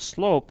 And this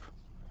slope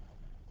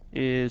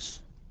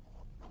is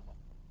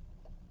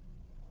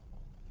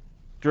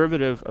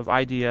derivative of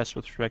IDS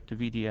with respect to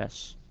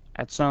VDS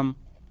at some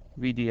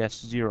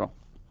VDS 0.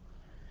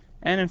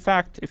 And in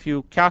fact, if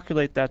you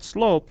calculate that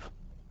slope,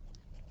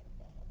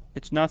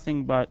 it's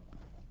nothing but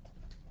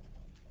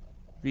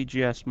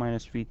VGS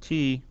minus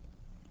VT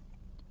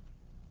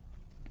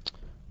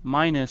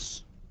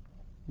minus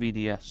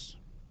VDS.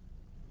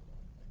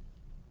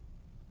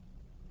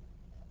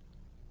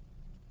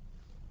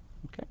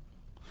 Okay.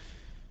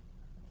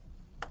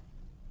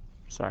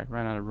 Sorry,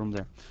 ran out of room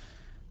there.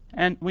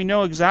 And we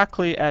know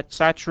exactly at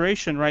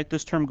saturation, right,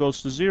 this term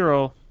goes to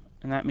 0,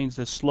 and that means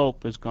the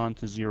slope has gone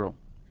to 0.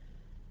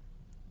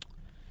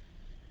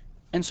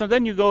 And so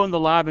then you go in the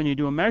lab and you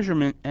do a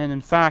measurement, and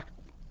in fact,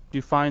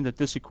 you find that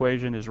this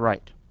equation is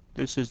right.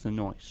 This is the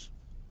noise.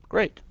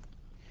 Great.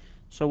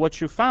 So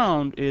what you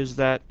found is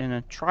that in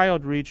a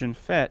triode region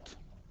FET,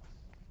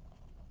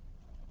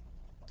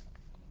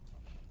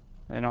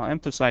 and I'll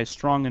emphasize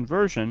strong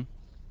inversion,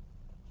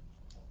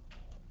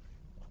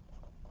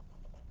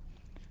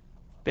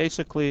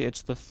 basically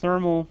it's the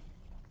thermal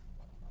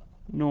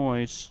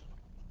noise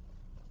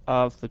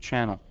of the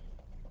channel.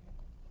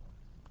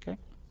 Okay?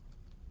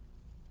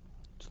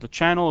 So the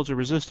channel is a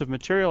resistive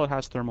material, it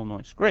has thermal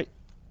noise. Great.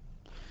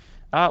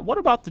 What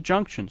about the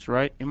junctions,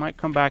 right? You might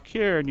come back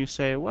here and you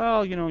say,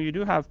 well, you know, you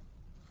do have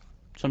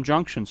some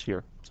junctions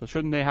here, so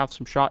shouldn't they have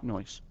some shot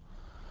noise?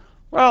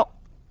 Well,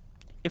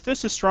 if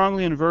this is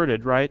strongly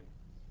inverted, right,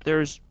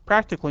 there's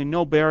practically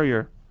no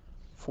barrier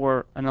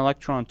for an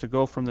electron to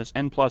go from this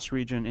N+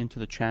 region into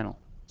the channel.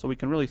 So we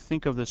can really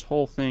think of this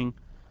whole thing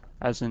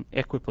as an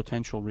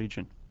equipotential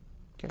region.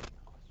 Okay.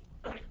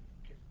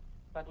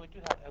 But we do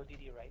have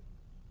LDD, right?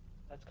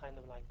 That's kind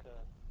of like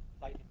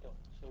a light dose,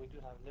 so we do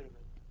have a little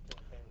bit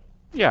of barrier.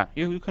 Yeah,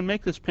 you can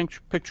make this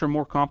picture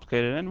more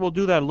complicated, and we'll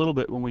do that a little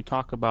bit when we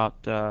talk about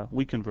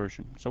weak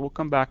inversion. So we'll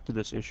come back to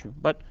this issue.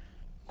 But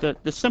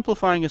the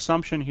simplifying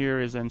assumption here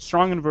is in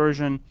strong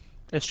inversion,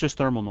 it's just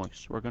thermal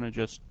noise. We're going to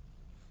just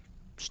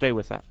stay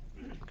with that.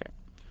 Okay.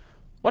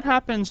 What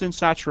happens in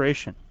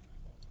saturation?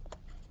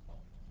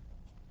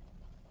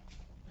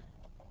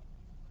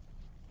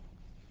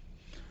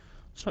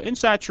 So in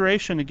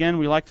saturation, again,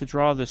 we like to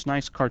draw this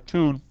nice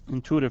cartoon,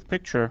 intuitive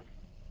picture.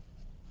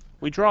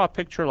 We draw a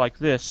picture like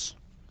this,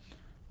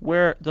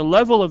 where the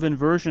level of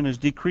inversion is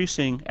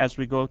decreasing as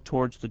we go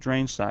towards the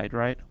drain side,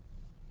 right?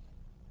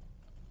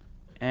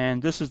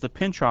 And this is the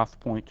pinch-off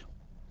point.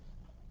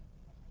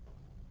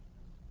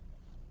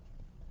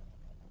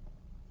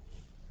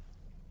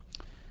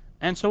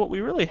 And so what we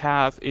really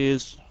have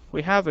is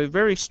we have a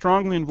very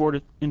strongly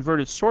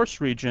inverted source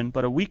region,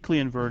 but a weakly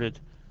inverted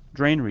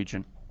drain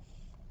region.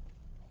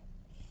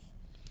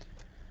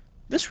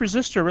 This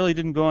resistor really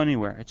didn't go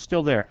anywhere. It's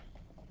still there.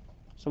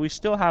 So we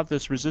still have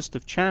this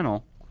resistive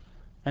channel,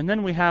 and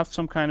then we have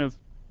some kind of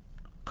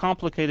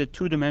complicated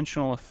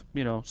two-dimensional,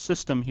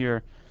 system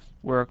here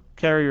where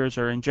carriers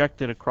are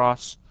injected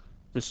across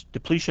this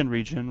depletion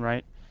region,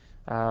 right?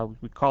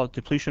 We call it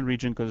depletion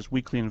region because it's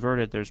weakly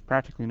inverted. There's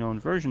practically no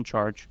inversion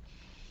charge.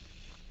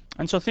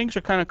 And so things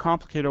are kind of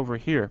complicated over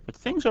here, but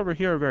things over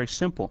here are very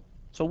simple.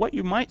 So what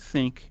you might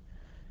think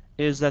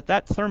is that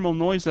that thermal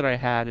noise that I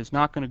had is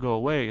not going to go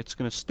away. It's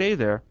going to stay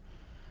there,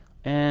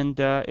 and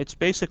it's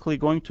basically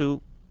going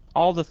to,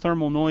 all the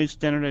thermal noise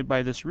generated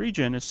by this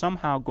region is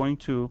somehow going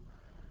to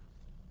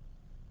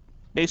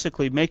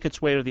basically make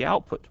its way to the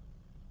output.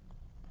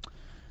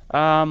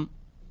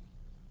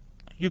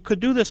 You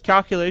could do this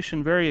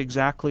calculation very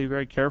exactly,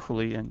 very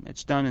carefully, and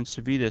it's done in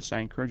Civitas. I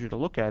encourage you to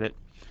look at it.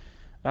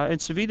 In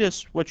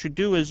Civitas, what you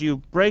do is you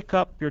break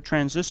up your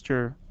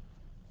transistor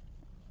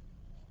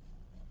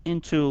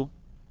into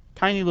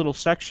tiny little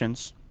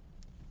sections.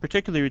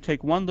 Particularly, you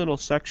take one little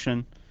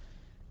section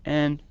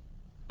and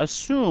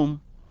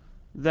assume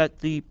that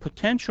the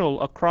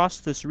potential across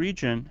this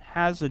region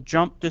has a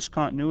jump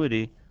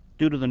discontinuity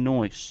due to the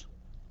noise.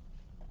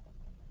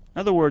 In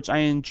other words, I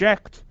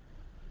inject,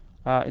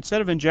 instead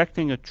of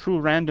injecting a true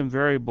random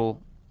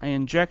variable, I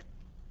inject,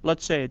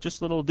 let's say, just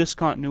a little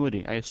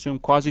discontinuity. I assume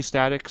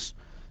quasi-statics.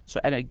 So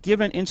at a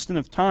given instant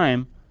of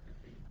time,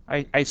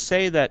 I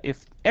say that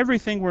if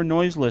everything were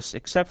noiseless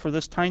except for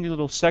this tiny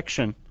little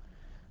section,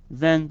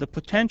 then the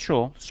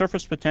potential,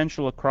 surface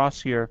potential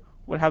across here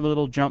would have a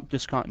little jump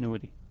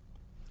discontinuity.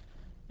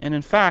 And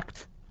in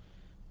fact,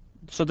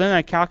 so then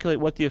I calculate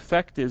what the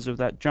effect is of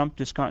that jump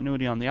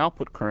discontinuity on the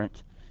output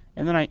current,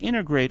 and then I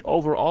integrate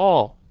over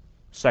all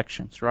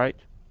sections, right?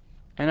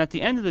 And at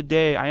the end of the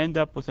day, I end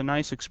up with a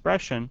nice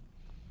expression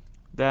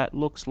that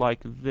looks like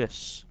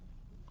this.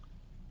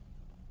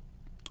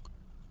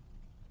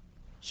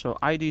 So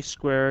ID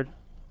squared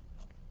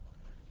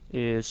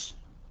is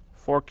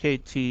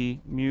 4kt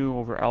mu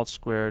over L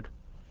squared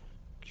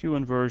Q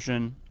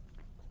inversion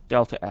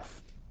delta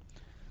F.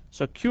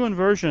 So Q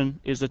inversion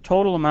is the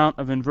total amount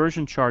of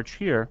inversion charge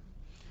here.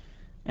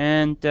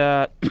 And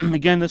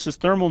again, this is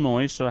thermal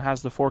noise, so it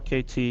has the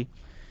 4kt.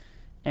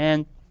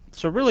 And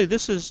so really,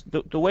 this is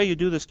the way you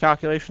do this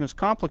calculation is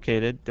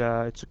complicated.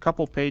 It's a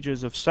couple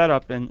pages of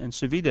setup and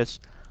Civitas,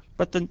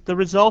 but the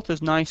result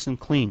is nice and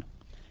clean.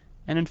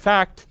 And in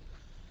fact,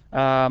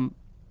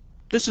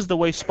 this is the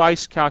way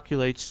SPICE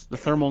calculates the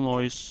thermal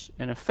noise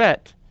in a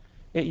FET.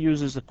 It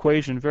uses an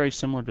equation very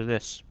similar to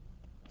this.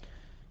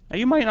 Now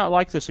you might not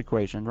like this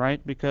equation, right?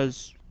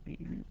 Because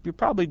you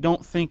probably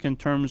don't think in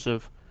terms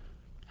of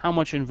how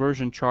much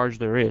inversion charge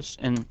there is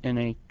in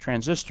a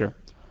transistor.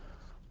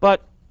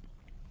 But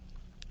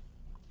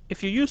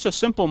if you use a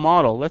simple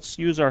model, let's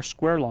use our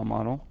square law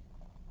model,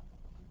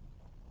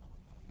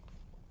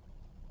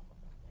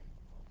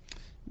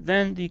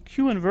 then the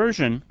Q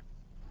inversion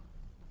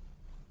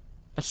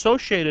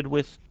associated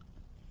with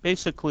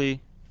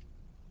basically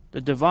the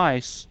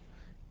device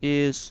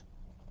is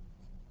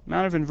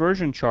amount of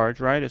inversion charge,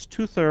 right, is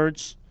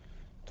 2/3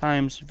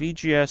 times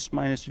VGS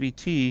minus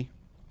VT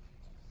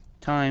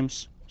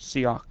times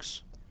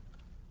Cox.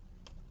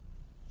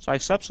 So I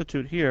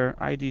substitute here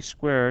ID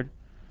squared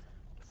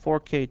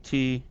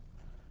 4kt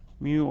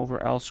mu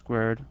over L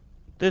squared,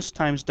 this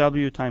times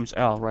W times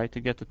L, right,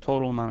 to get the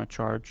total amount of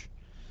charge,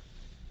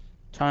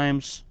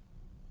 times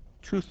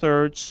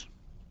 2/3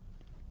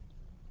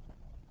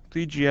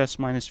 VGS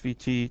minus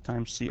VT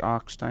times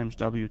Cox times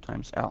W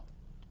times L.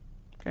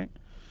 Okay,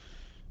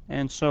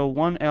 and so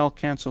 1L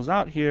cancels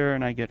out here,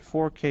 and I get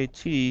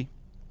 4kt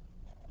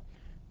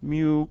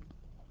mu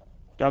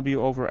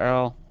W over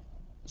L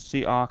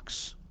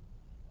Cox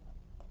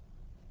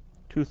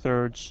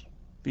 2/3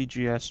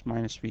 VGS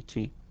minus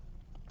VT.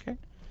 Okay,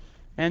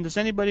 and does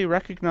anybody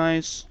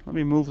recognize? Let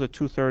me move the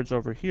 2/3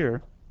 over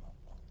here.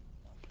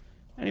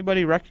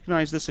 Anybody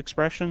recognize this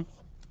expression?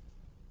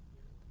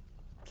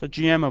 It's a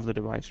GM of the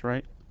device,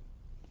 right?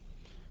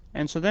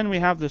 And so then we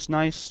have this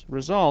nice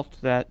result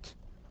that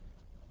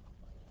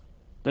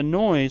the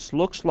noise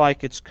looks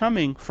like it's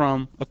coming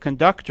from a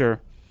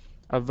conductor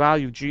of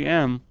value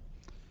GM,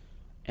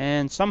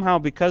 and somehow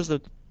because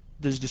of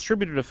these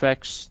distributed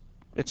effects,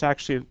 it's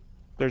actually,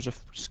 there's a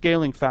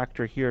scaling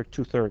factor here,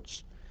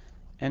 2/3.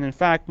 And in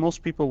fact,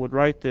 most people would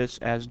write this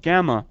as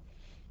gamma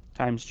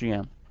times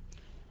GM,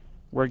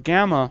 where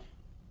gamma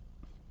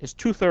is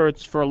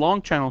 2/3 for a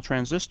long channel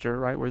transistor,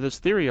 right, where this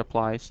theory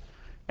applies,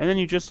 and then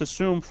you just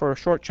assume for a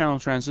short channel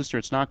transistor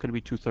it's not going to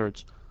be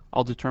 2/3.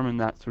 I'll determine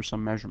that through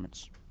some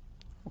measurements.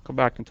 We'll come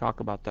back and talk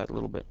about that a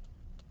little bit.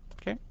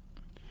 Okay?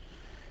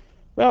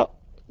 Well,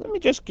 let me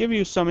just give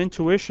you some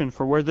intuition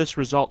for where this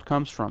result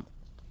comes from.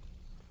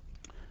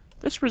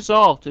 This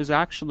result is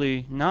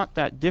actually not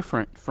that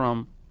different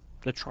from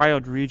the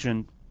triode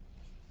region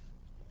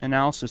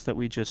analysis that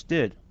we just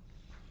did,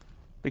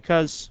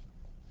 because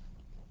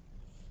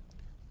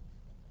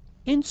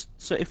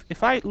so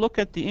if I look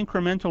at the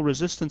incremental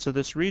resistance of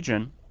this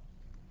region,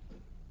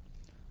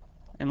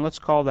 and let's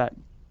call that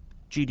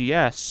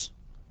GDS,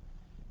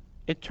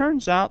 it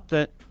turns out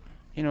that,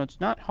 you know, it's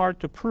not hard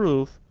to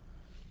prove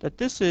that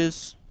this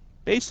is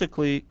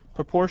basically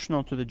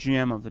proportional to the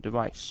GM of the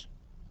device.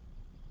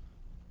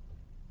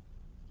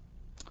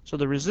 So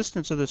the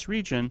resistance of this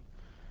region,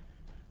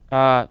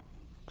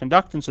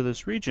 conductance of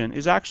this region,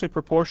 is actually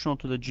proportional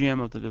to the GM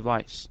of the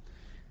device.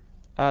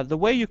 The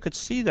way you could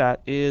see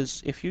that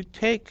is if you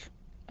take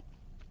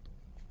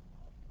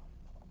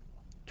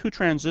two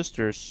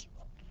transistors,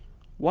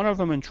 one of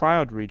them in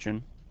triode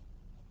region,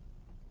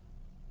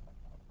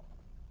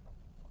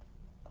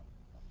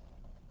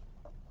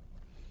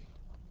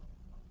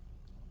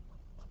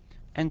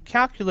 and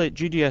calculate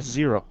GDS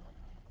 0.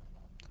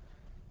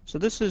 So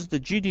this is the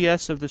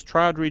GDS of this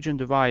triode region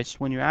device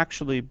when you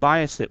actually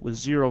bias it with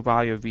 0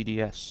 value of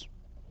VDS.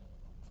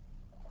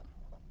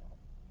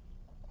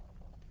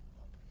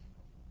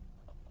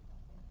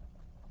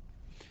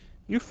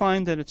 You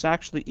find that it's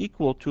actually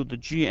equal to the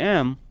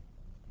GM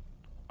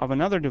of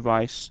another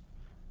device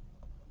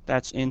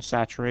that's in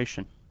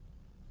saturation.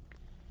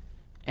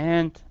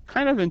 And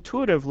kind of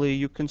intuitively,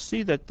 you can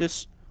see that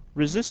this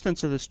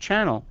resistance of this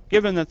channel,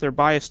 given that they're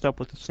biased up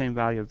with the same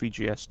value of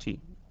VGST,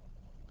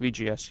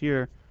 VGS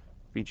here,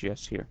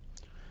 VGS here.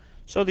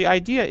 So the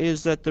idea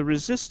is that the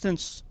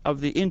resistance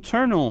of the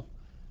internal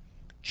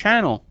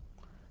channel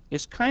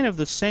is kind of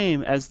the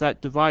same as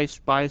that device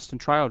biased in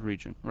triode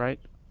region, right?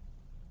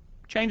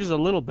 Changes a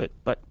little bit,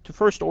 but to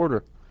first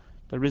order,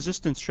 the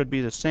resistance should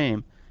be the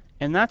same.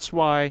 And that's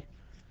why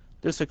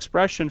this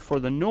expression for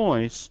the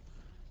noise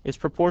is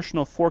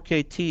proportional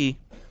 4kt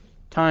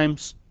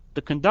times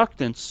the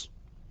conductance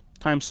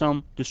times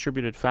some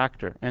distributed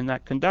factor. And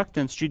that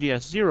conductance,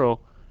 GDS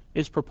 0,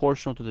 is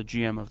proportional to the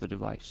GM of the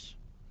device.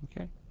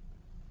 Okay?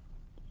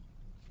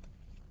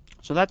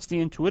 So that's the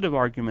intuitive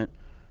argument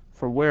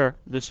for where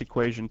this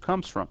equation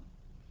comes from.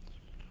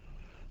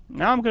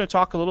 Now I'm going to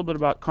talk a little bit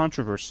about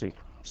controversy.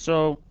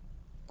 So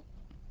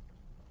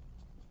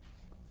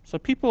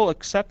people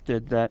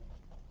accepted that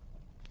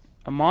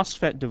a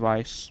MOSFET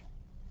device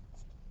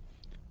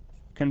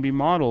can be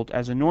modeled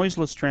as a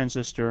noiseless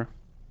transistor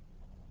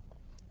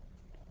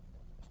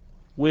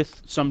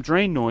with some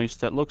drain noise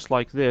that looks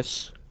like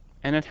this,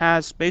 and it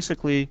has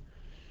basically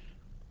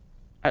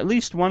at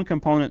least one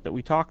component that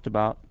we talked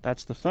about.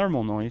 That's the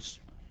thermal noise.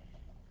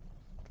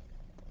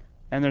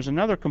 And there's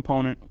another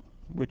component,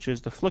 which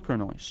is the flicker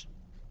noise.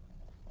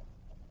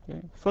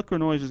 Okay. Flicker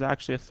noise is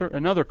actually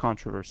another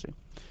controversy.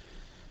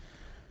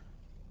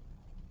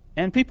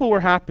 And people were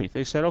happy.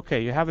 They said,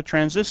 okay, you have a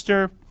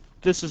transistor,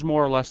 this is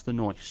more or less the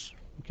noise.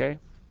 Okay.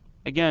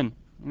 Again,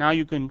 now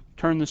you can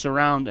turn this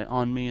around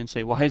on me and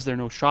say, why is there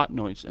no shot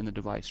noise in the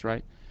device,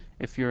 right?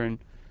 If you're in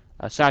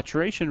a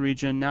saturation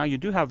region, now you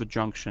do have a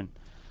junction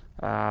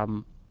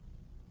on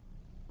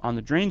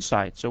the drain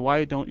side. So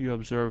why don't you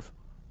observe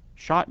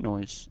shot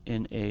noise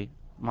in a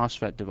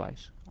MOSFET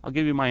device? I'll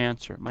give you my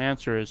answer. My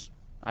answer is,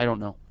 I don't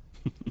know.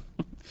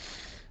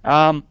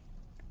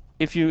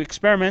 If you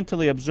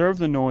experimentally observe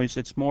the noise,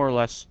 it's more or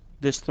less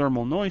this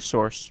thermal noise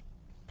source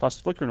plus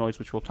flicker noise,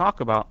 which we'll talk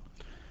about.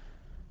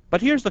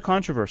 But here's the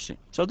controversy.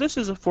 So this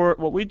is for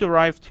what we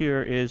derived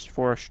here is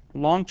for a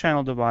long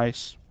channel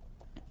device,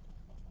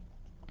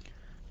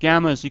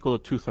 gamma is equal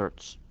to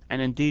 2/3.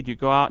 And indeed, you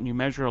go out and you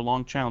measure a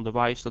long channel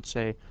device, let's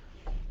say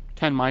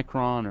 10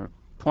 micron or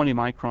 20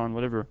 micron,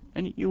 whatever,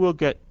 and you will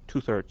get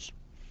 2/3.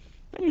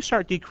 Then you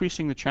start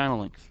decreasing the channel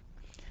length.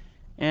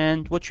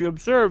 And what you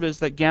observe is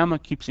that gamma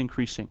keeps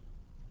increasing.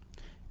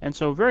 And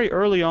so very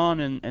early on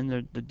in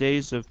the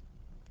days of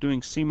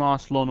doing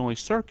CMOS low noise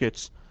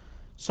circuits,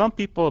 some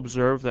people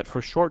observed that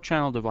for short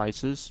channel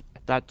devices,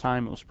 at that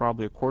time it was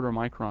probably a 1/4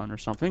 micron or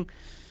something,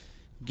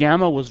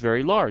 gamma was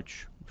very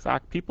large. In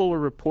fact, people were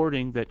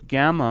reporting that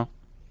gamma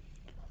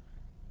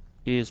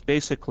is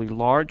basically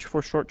large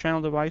for short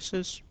channel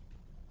devices.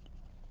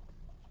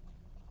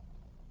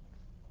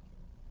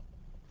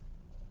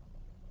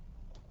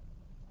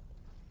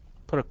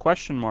 Put a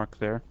question mark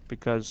there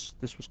because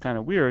this was kind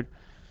of weird,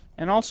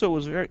 and also it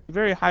was very,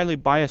 very highly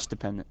bias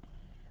dependent.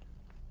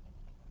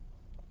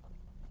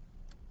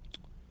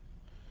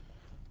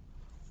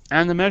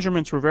 And the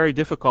measurements were very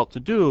difficult to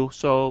do,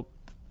 so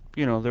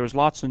there was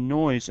lots of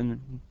noise in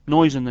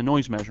the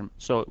noise measurement.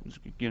 So it was,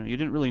 you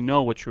didn't really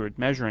know what you were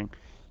measuring.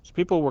 So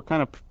people were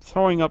kind of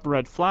throwing up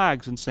red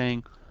flags and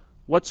saying,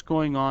 what's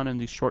going on in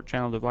these short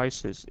channel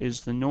devices?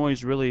 Is the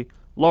noise really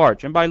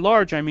large? And by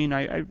large, I mean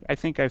I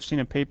think I've seen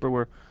a paper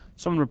where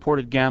someone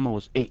reported gamma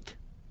was 8.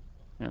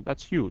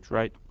 That's huge,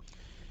 right?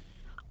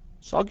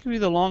 So I'll give you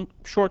the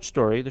short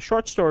story. The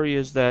short story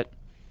is that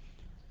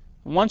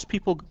once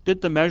people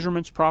did the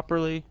measurements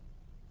properly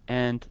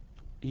and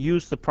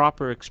used the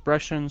proper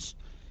expressions,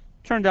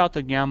 it turned out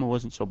that gamma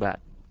wasn't so bad.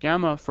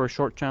 Gamma for a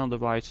short channel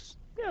device,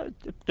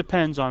 it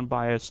depends on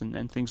bias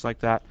and things like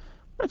that,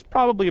 but it's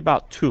probably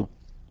about 2.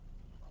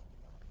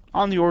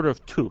 On the order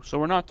of 2. So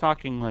we're not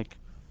talking like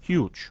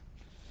huge.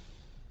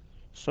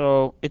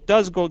 So it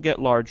does get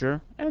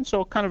larger, and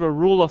so kind of a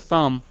rule of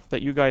thumb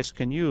that you guys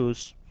can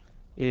use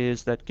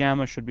is that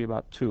gamma should be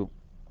about 2.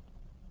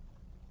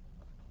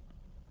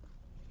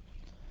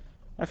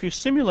 If you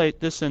simulate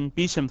this in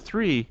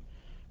BSIM3,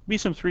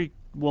 BSIM3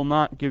 will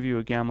not give you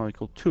a gamma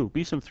equal 2.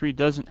 BSIM3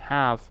 doesn't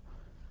have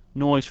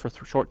noise for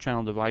short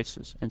channel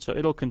devices, and so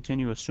it'll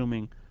continue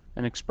assuming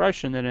an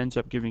expression that ends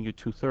up giving you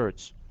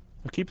 2/3.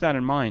 So keep that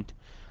in mind.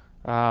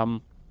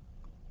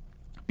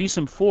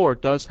 BSIM4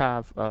 does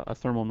have a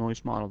thermal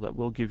noise model that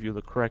will give you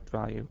the correct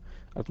value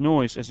of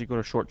noise as you go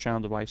to short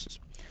channel devices.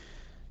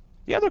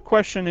 The other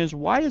question is,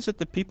 why is it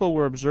that people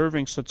were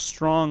observing such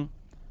strong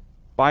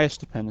bias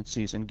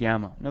dependencies in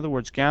gamma? In other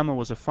words, gamma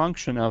was a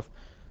function of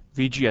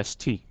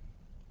VGST.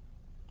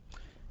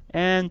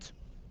 And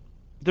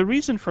the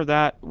reason for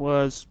that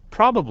was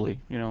probably,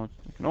 you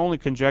can only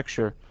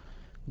conjecture,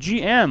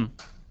 GM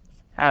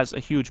has a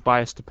huge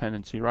bias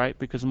dependency, right?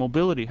 Because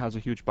mobility has a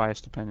huge bias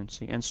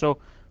dependency. And so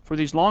for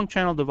these long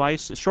channel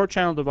devices, short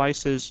channel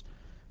devices,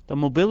 the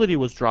mobility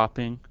was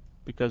dropping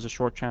because of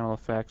short channel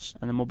effects,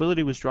 and the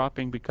mobility was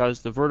dropping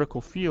because the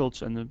vertical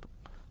fields and the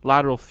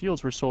lateral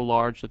fields were so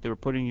large that they were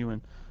putting you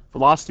in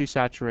velocity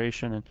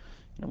saturation.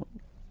 And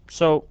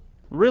so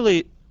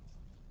really,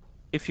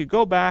 if you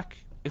go back,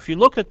 if you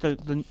look at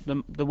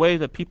the way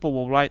that people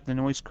will write the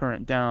noise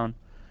current down,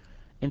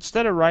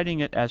 instead of writing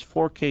it as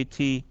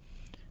 4kT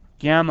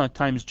gamma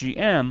times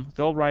GM,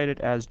 they'll write it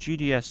as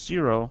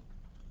GDS0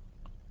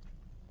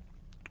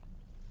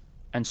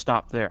 and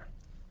stop there.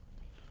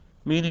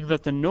 Meaning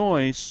that the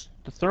noise,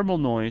 the thermal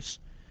noise,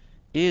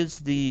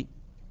 is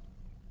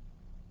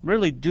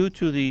really due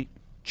to the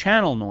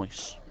channel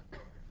noise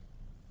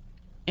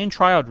in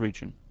triode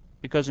region.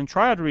 Because in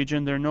triode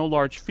region, there are no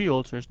large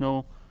fields. There's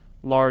no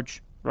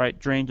large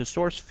drain to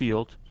source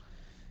field.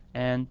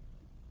 And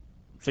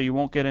so you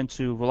won't get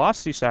into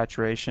velocity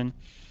saturation.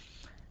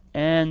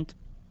 And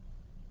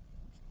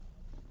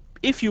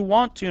if you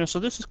want to, so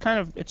this is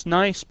it's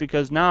nice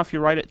because now if you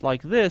write it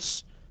like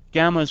this,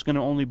 gamma is going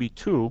to only be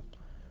 2.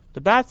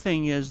 The bad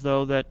thing is,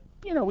 though, that,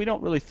 we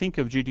don't really think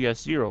of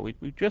GDS0.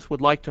 We just would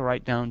like to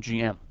write down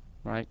GM,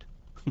 right,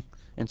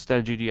 instead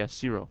of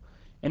GDS0.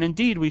 And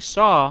indeed, we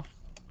saw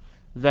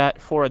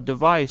that for a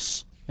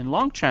device in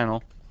long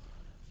channel,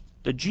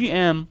 the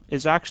GM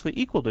is actually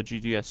equal to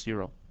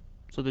GDS0.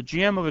 So the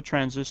GM of a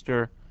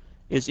transistor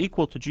is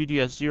equal to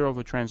GDS0 of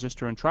a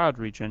transistor in triode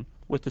region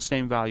with the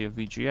same value of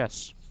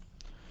VGS.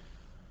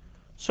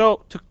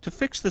 So to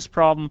fix this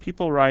problem,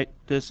 people write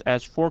this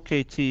as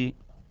 4kT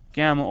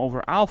gamma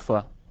over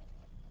alpha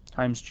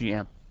times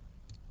GM,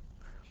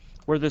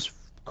 where this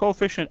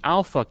coefficient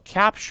alpha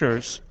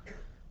captures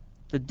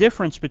the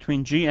difference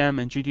between GM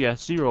and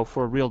GDS0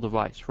 for a real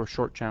device, for a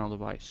short channel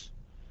device.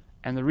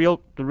 And the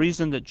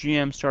reason that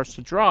GM starts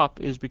to drop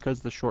is because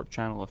of the short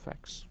channel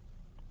effects.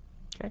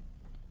 Okay?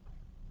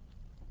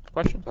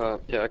 Question?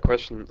 Yeah, a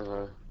question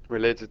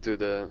related to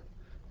the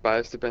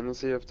bias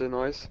dependency of the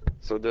noise.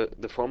 So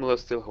the formula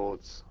still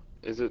holds.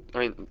 Is it? I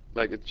mean,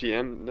 like a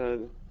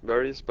GM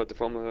varies, but the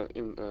formula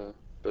in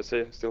per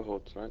se still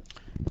holds, right?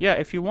 Yeah.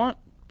 If you want,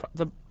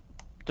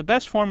 the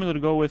best formula to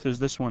go with is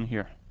this one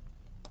here.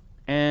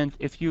 And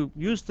if you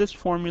use this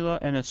formula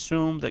and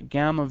assume that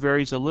gamma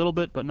varies a little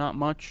bit but not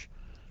much,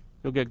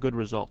 you'll get good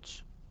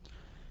results.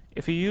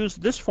 If you use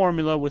this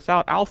formula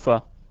without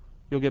alpha,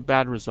 you'll get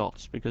bad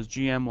results because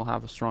GM will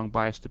have a strong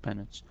bias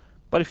dependence.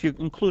 But if you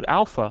include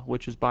alpha,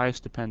 which is bias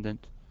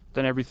dependent,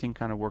 then everything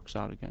kind of works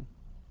out again.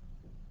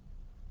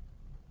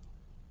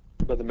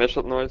 But the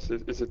measured noise,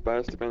 is it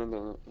bias dependent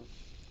or not?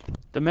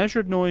 The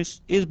measured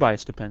noise is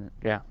bias dependent,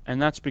 yeah,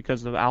 and that's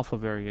because of alpha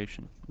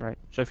variation, right?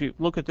 So if you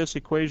look at this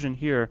equation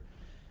here,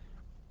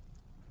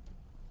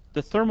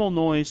 the thermal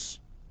noise,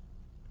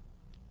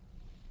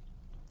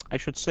 I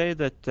should say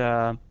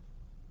that,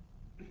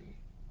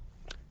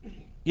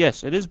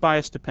 yes, it is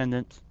bias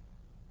dependent.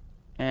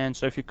 And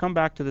so if you come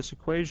back to this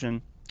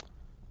equation,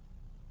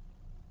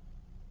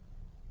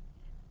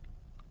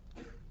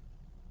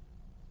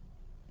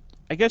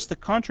 I guess the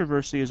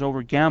controversy is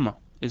over gamma.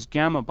 Is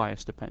gamma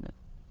bias dependent?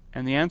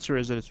 And the answer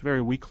is that it's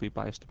very weakly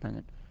bias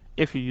dependent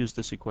if you use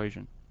this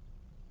equation.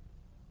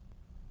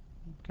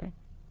 Okay.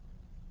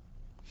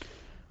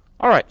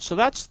 All right, so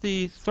that's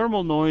the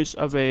thermal noise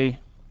of a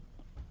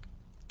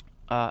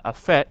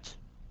FET.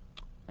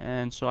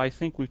 And so I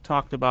think we've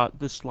talked about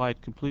this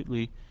slide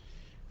completely.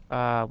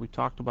 We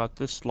talked about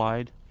this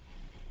slide.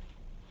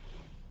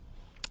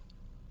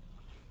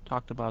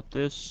 Talked about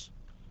this.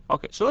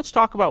 Okay, so let's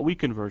talk about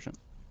weak inversion.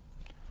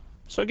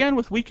 So again,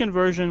 with weak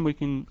inversion, we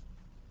can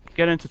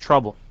get into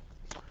trouble.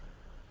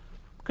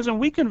 Because in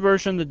weak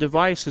inversion, the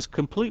device is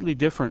completely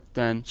different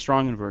than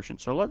strong inversion.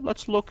 So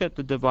let's look at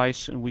the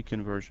device in weak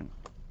inversion.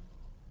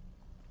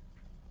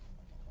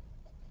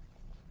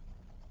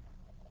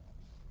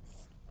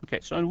 Okay,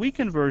 so in weak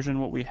inversion,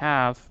 what we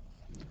have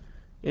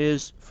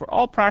is, for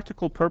all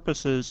practical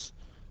purposes,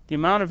 the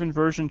amount of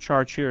inversion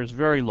charge here is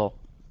very low,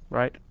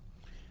 right?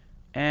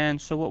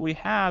 And so what we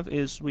have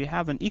is we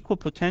have an equal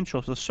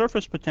potential. So the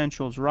surface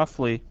potential is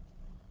roughly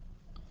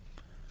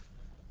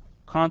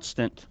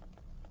constant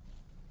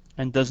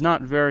and does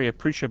not vary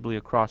appreciably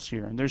across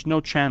here. And there's no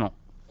channel.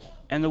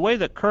 And the way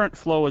that current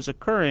flow is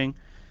occurring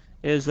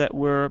is that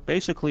we're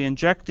basically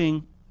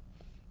injecting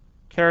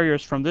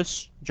carriers from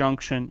this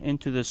junction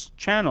into this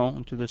channel,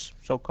 into this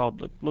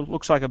so-called,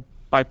 looks like a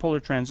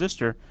bipolar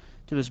transistor,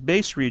 to this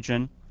base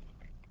region,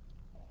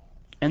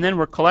 and then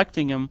we're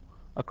collecting them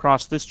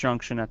across this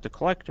junction at the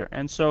collector.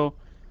 And so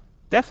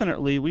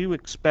definitely we would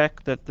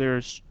expect that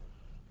there's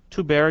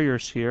two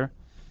barriers here.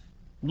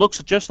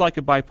 Looks just like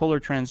a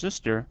bipolar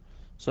transistor,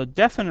 so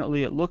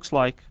definitely it looks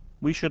like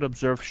we should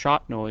observe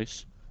shot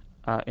noise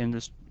in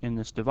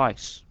this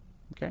device.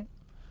 Okay,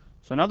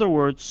 so in other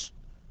words,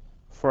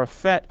 for a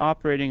FET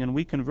operating in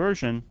weak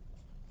inversion,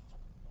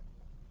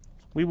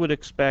 we would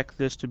expect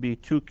this to be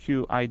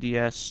 2q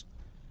IDS,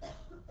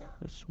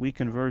 this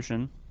weak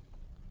inversion,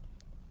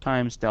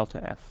 times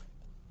delta F.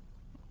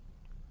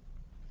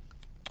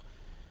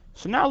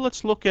 So now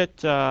let's look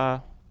at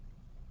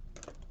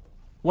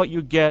what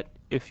you get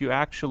if you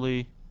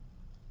actually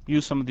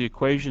use some of the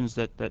equations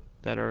that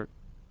are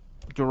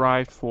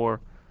derived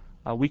for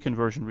weak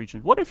inversion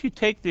region. What if you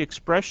take the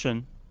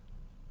expression,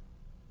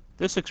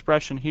 this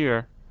expression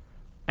here,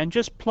 and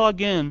just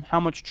plug in how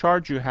much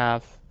charge you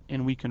have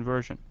in weak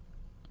inversion?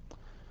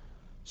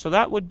 So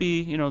that would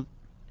be, you know,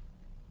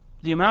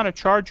 the amount of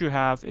charge you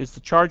have is the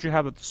charge you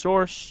have at the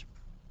source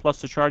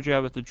plus the charge you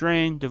have at the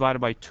drain divided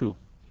by 2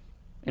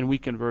 in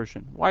weak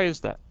inversion. Why is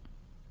that?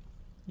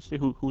 Let's see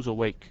who's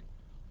awake.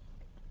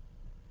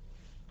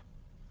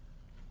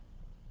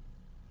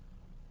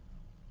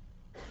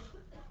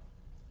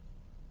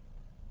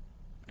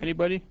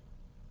 Anybody?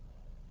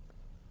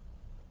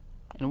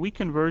 In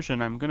weak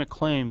inversion, I'm going to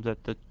claim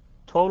that the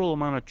total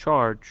amount of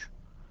charge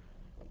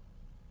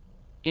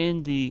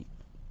in the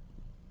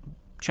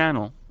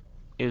channel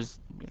is,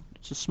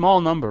 it's a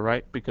small number,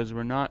 right? Because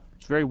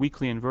it's very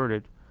weakly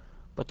inverted.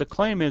 But the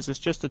claim is it's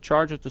just the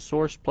charge at the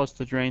source plus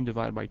the drain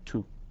divided by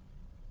 2.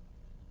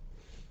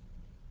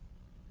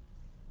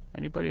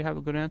 Anybody have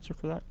a good answer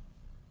for that?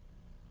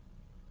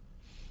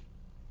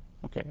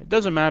 Okay, it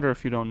doesn't matter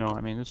if you don't know.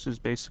 I mean, this is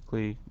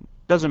basically,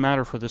 doesn't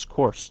matter for this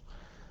course.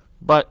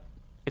 But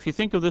if you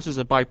think of this as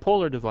a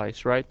bipolar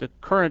device, right, the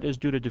current is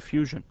due to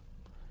diffusion.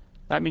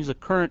 That means the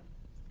current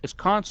is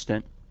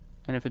constant,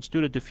 and if it's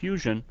due to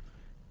diffusion,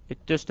 it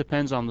just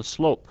depends on the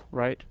slope,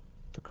 right?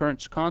 The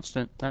current's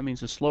constant, that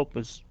means the slope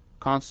is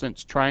constant,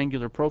 it's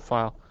triangular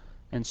profile,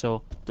 and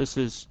so this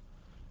is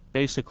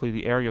basically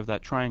the area of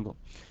that triangle.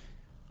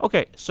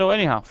 Okay, so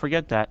anyhow,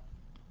 forget that.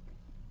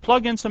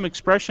 Plug in some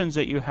expressions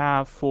that you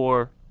have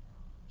for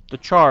the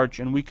charge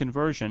and weak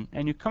conversion,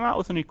 and you come out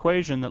with an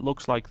equation that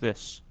looks like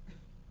this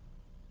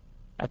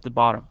at the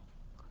bottom.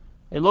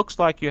 It looks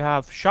like you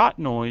have shot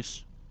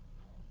noise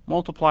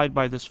multiplied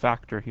by this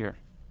factor here.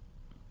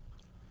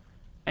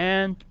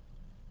 And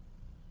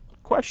the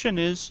question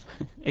is,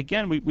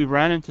 again, we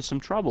ran into some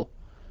trouble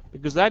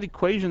because that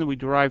equation that we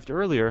derived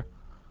earlier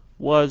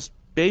was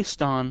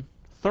based on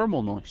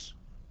thermal noise.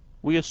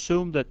 We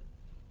assumed that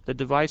the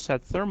device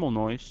had thermal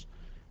noise,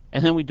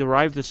 and then we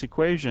derived this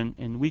equation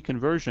in weak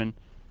conversion,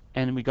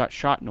 and we got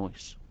shot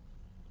noise,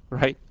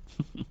 right?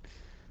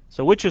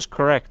 So which is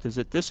correct? Is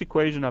it this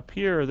equation up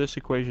here or this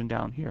equation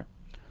down here?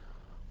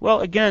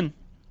 Well, again,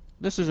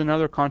 this is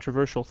another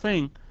controversial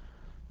thing.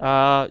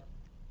 The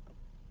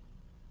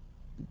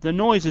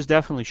noise is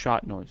definitely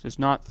shot noise. It's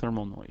not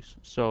thermal noise.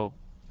 So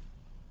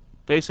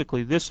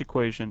basically this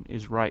equation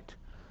is right.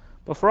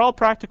 But for all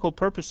practical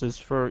purposes,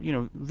 for,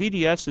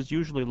 VDS is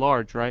usually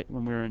large, right,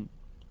 when we're in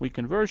weak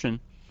conversion.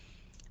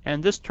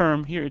 And this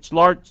term here, it's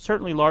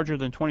certainly larger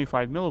than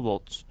 25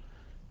 millivolts.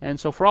 And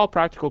so for all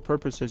practical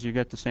purposes, you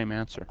get the same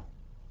answer.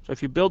 So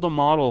if you build a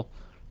model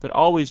that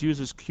always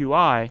uses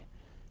QI,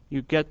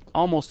 you get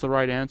almost the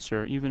right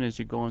answer even as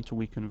you go into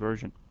weak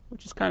conversion,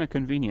 which is kind of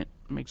convenient.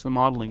 It makes the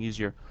modeling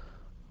easier.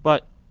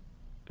 But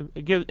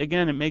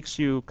again, it makes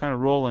you kind of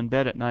roll in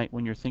bed at night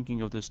when you're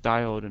thinking of this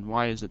diode and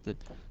why is it that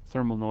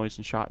thermal noise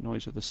and shot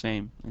noise are the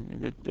same.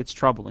 It's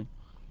troubling.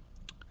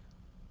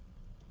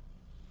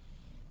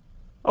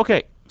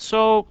 Okay,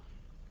 so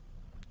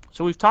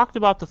we've talked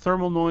about the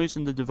thermal noise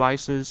in the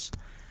devices.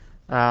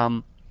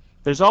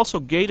 There's also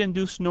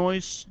gate-induced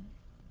noise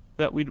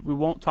that we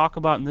won't talk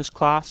about in this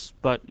class,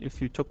 but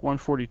if you took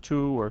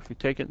 142 or if you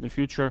take it in the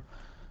future,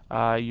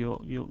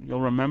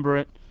 you'll remember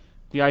it.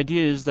 The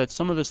idea is that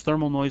some of this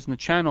thermal noise in the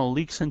channel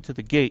leaks into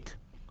the gate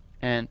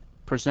and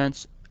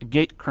presents a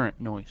gate current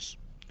noise.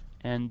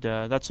 And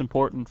that's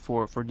important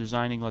for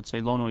designing, let's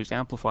say, low-noise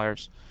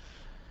amplifiers.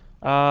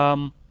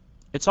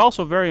 It's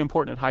also very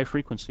important at high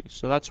frequencies.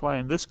 So that's why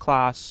in this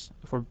class,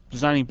 if we're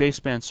designing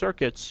baseband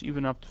circuits,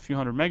 even up to a few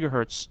hundred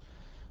megahertz,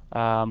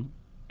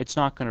 it's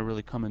not going to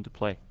really come into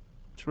play.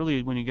 It's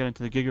really when you get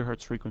into the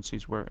gigahertz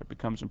frequencies where it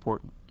becomes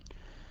important.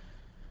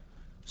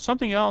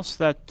 Something else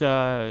that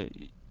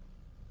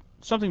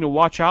something to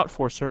watch out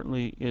for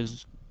certainly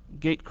is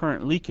gate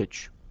current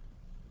leakage.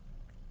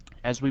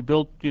 As we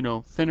build,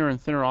 thinner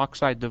and thinner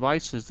oxide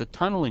devices, the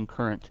tunneling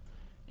current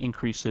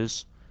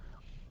increases.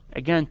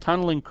 Again,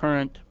 tunneling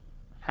current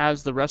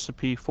has the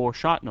recipe for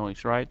shot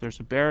noise, right?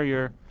 There's a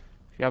barrier.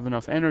 If you have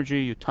enough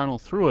energy, you tunnel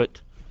through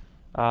it.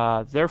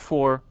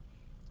 Therefore,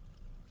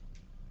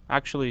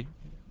 actually,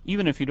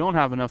 even if you don't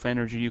have enough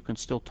energy, you can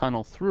still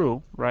tunnel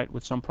through, right,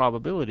 with some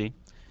probability.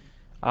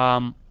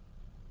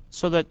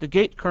 So that the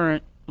gate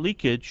current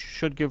leakage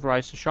should give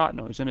rise to shot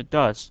noise, and it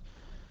does.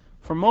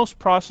 For most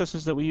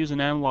processes that we use in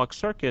analog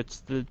circuits,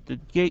 the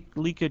gate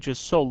leakage is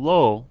so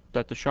low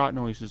that the shot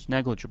noise is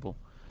negligible.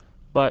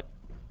 But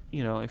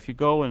if you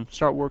go and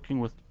start working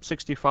with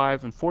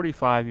 65 and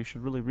 45, you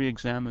should really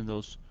re-examine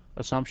those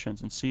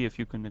assumptions and see if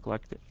you can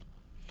neglect it.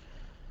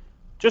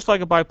 Just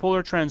like a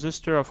bipolar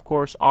transistor, of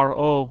course,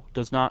 RO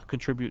does not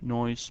contribute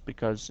noise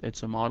because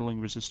it's a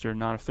modeling resistor,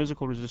 not a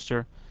physical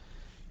resistor.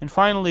 And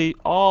finally,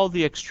 all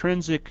the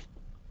extrinsic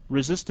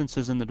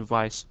resistances in the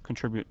device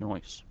contribute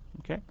noise.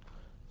 Okay,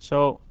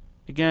 so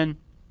again,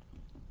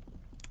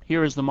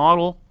 here is the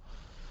model.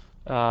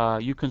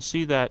 You can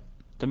see that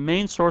the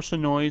main source of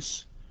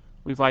noise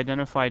we've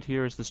identified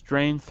here is this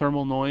drain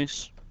thermal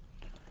noise.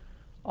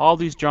 All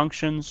these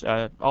junctions,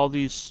 all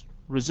these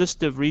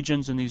resistive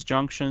regions in these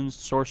junctions,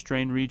 source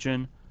drain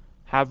region,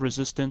 have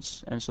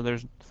resistance, and so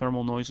there's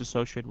thermal noise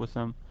associated with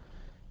them.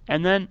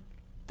 And then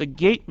the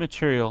gate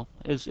material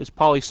is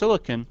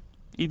polysilicon.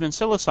 Even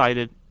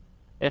silicided,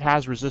 it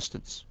has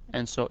resistance,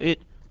 and so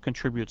it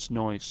contributes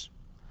noise.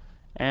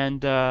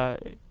 And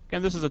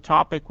again, this is a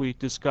topic we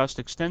discussed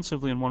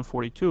extensively in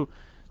 142.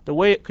 The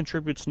way it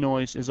contributes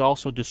noise is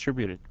also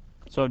distributed.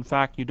 So in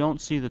fact, you don't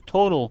see the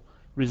total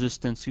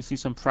resistance, you see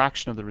some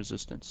fraction of the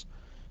resistance,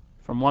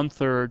 from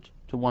 1/3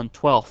 to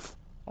 1/12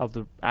 of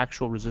the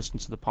actual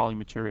resistance of the poly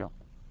material.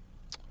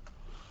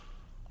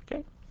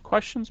 Okay,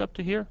 questions up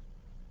to here?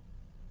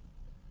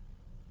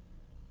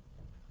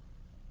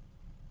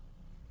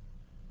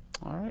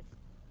 All right.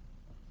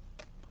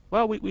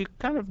 Well, we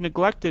kind of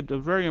neglected a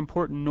very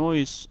important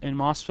noise in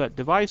MOSFET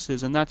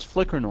devices, and that's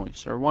flicker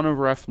noise, or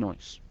 1/f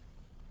noise.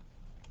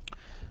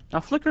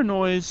 Now, flicker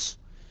noise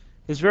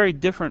is very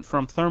different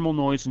from thermal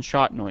noise and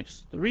shot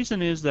noise. The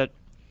reason is that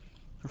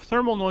for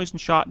thermal noise and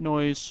shot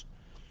noise,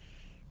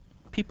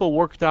 people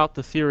worked out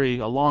the theory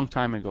a long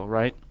time ago,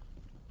 right?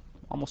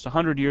 almost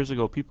 100 years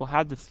ago, people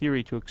had the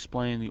theory to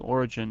explain the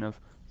origin of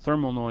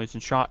thermal noise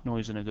and shot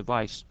noise in a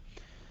device.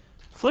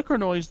 Flicker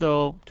noise,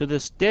 though, to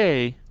this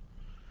day,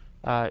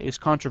 is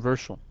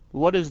controversial.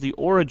 What is the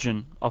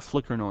origin of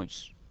flicker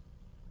noise?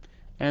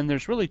 And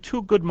there's really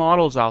two good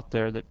models out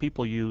there that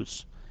people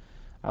use.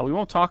 We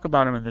won't talk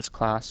about them in this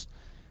class,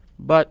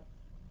 but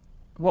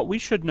what we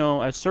should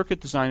know as circuit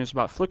designers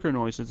about flicker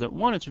noise is that,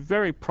 one, it's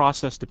very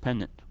process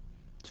dependent.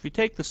 So if you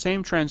take the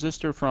same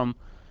transistor from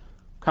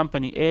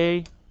company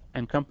A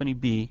and company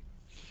B,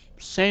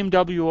 same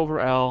W over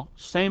L,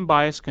 same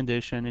bias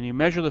condition, and you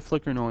measure the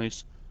flicker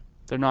noise,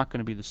 they're not going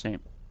to be the same.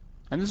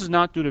 And this is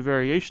not due to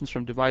variations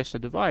from device to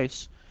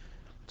device.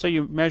 So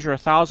you measure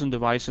 1,000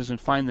 devices and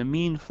find the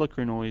mean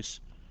flicker noise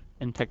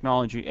in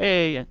technology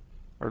A,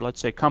 or let's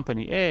say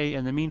company A,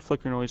 and the mean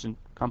flicker noise in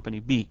company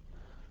B.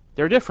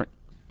 They're different,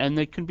 and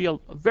they can be a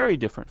very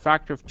different,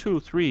 factor of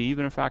 2, 3,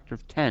 even a factor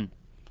of 10.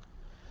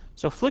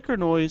 So flicker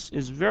noise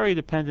is very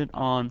dependent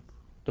on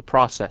the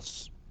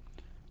process,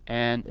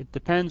 and it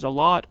depends a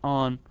lot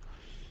on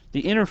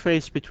the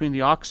interface between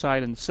the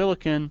oxide and the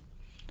silicon.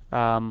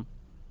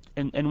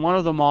 In one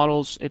of the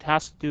models, it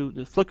has to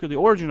do the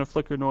origin of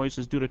flicker noise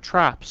is due to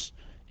traps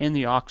in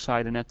the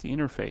oxide and at the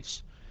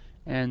interface.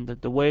 And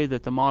the way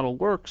that the model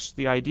works,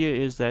 the idea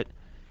is that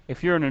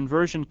if you're an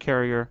inversion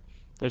carrier,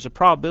 there's a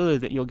probability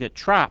that you'll get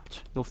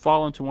trapped. You'll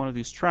fall into one of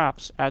these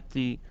traps at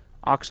the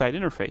oxide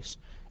interface.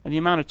 And the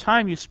amount of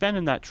time you spend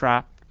in that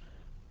trap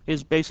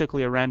is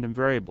basically a random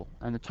variable.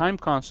 And the time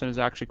constant is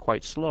actually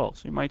quite slow.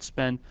 So you might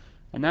spend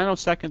a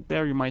nanosecond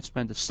there, you might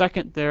spend a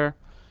second there.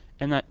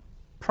 And that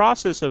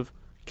process of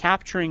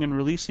capturing and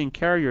releasing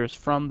carriers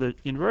from the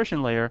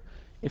inversion layer,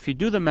 if you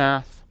do the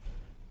math,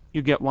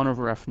 you get 1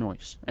 over F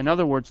noise. In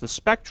other words, the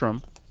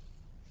spectrum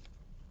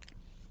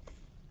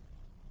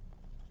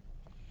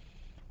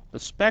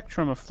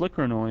of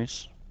flicker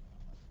noise,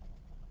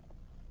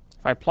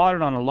 if I plot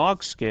it on a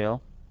log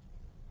scale,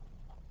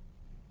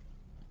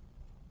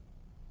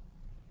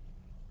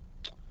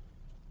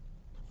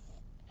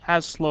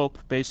 has slope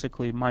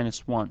basically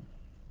minus 1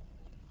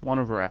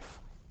 over F.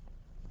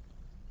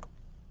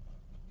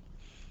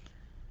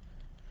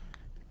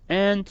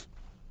 And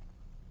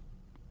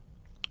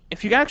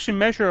if you actually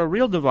measure a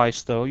real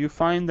device, though, you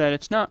find that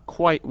it's not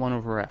quite 1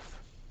 over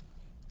F.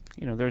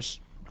 There's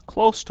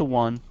close to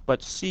 1,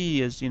 but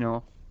C is,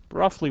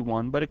 roughly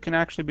 1, but it can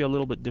actually be a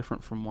little bit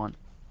different from 1.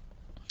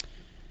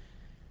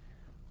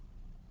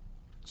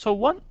 So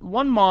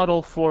one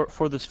model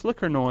for this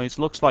flicker noise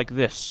looks like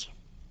this.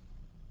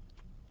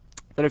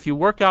 That if you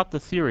work out the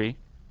theory,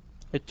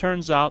 it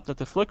turns out that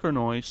the flicker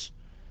noise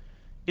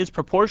is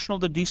proportional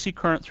to DC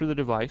current through the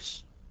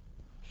device.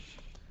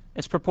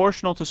 It's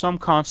proportional to some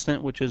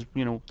constant, which is,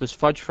 this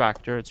fudge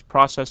factor. It's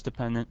process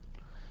dependent.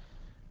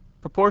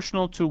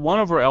 Proportional to 1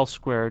 over L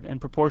squared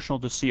and proportional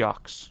to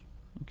Cox.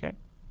 Okay.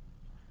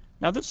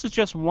 Now this is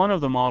just one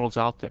of the models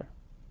out there.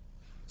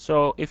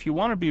 So if you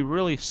want to be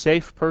really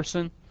safe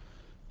person,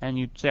 and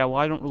you say, well,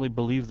 I don't really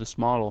believe this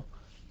model,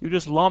 you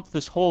just lump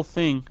this whole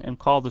thing and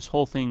call this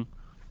whole thing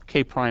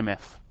K prime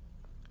F.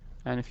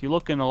 And if you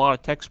look in a lot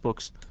of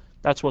textbooks,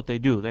 that's what they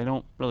do. They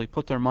don't really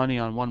put their money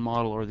on one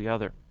model or the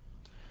other.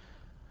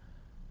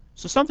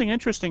 So something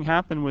interesting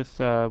happened with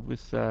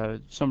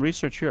some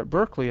research here at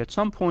Berkeley. At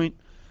some point,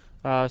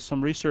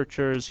 some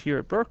researchers here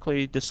at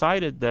Berkeley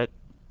decided that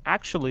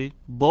actually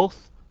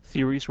both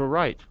theories were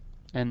right,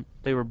 and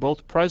they were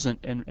both present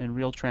in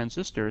real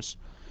transistors.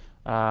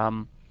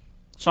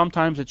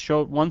 Sometimes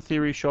one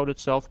theory showed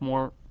itself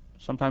more,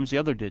 sometimes the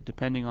other did,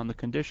 depending on the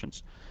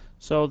conditions.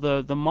 So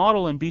the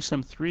model in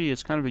BSIM-3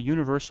 is kind of a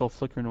universal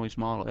flicker noise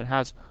model. It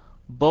has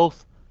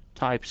both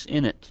types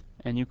in it,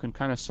 and you can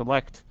kind of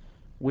select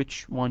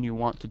which one you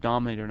want to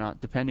dominate or not,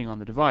 depending on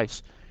the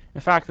device. In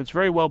fact, it's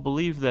very well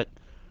believed that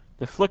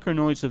the flicker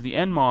noise of the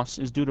NMOS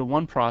is due to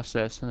one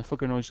process, and the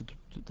flicker noise of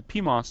the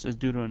PMOS is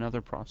due to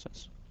another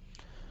process.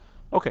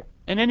 Okay,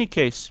 in any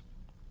case,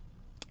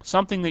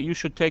 something that you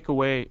should take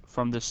away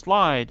from this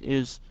slide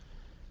is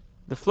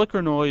the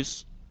flicker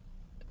noise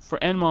for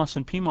NMOS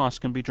and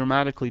PMOS can be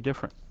dramatically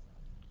different.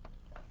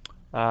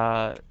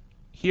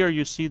 Here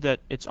you see that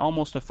it's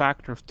almost a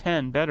factor of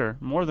 10 better,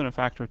 more than a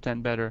factor of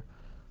 10 better,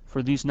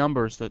 for these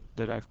numbers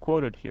that I've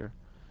quoted here.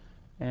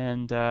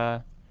 And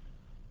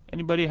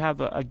anybody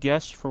have a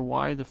guess for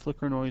why the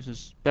flicker noise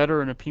is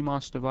better in a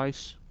PMOS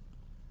device?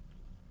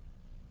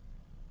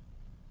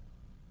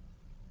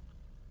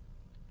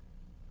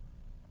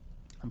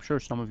 I'm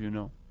sure some of you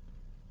know.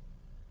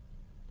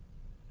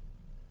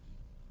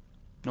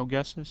 No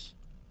guesses?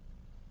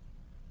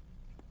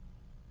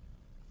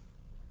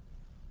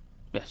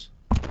 Yes.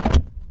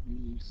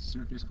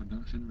 Surface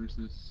conduction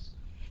versus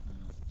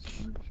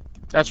sludge.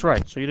 That's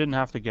right. So you didn't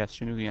have to guess.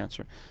 You knew the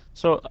answer.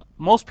 So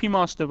most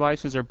PMOS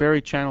devices are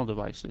buried channel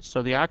devices.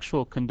 So the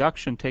actual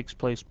conduction takes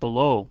place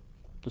below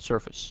the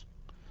surface.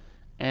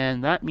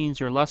 And that means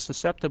you're less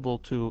susceptible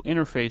to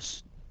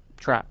interface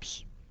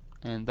traps.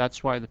 And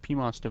that's why the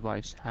PMOS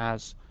device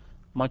has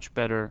much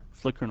better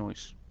flicker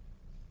noise.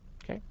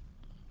 Okay.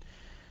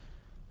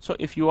 So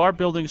if you are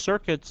building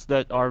circuits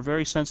that are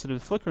very sensitive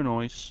to flicker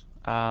noise,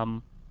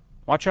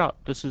 watch out.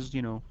 This is,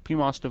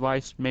 PMOS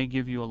device may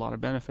give you a lot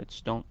of benefits.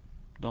 Don't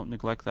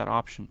neglect that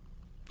option.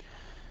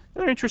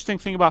 The other interesting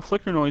thing about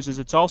flicker noise is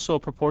it's also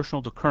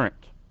proportional to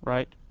current,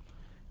 right?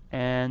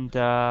 And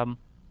the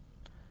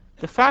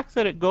fact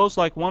that it goes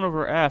like 1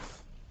 over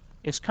F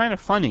is kind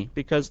of funny,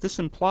 because this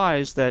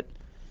implies that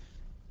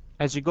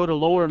as you go to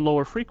lower and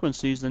lower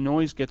frequencies, the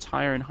noise gets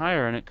higher and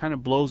higher, and it kind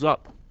of blows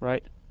up,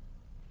 right?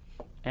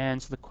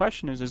 And so the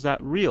question is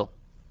that real,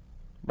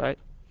 right?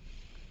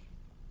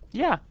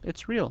 Yeah,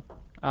 it's real.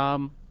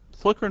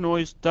 Flicker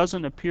noise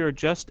doesn't appear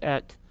just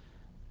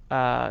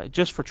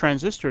for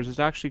transistors. It's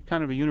actually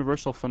kind of a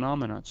universal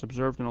phenomenon. It's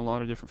observed in a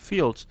lot of different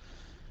fields.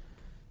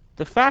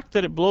 The fact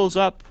that it blows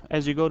up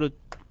as you go to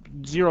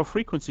 0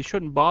 frequency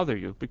shouldn't bother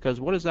you, because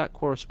what does that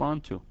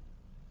correspond to?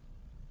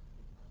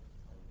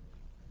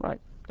 Right,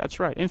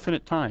 that's right,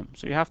 infinite time.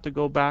 So you have to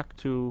go back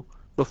to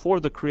before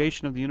the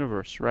creation of the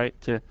universe, right,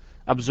 to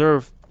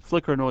observe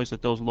flicker noise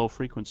at those low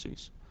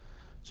frequencies.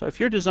 So if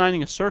you're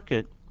designing a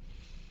circuit,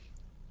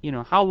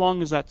 how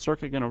long is that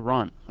circuit going to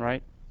run,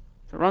 right?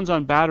 If it runs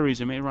on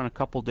batteries, it may run a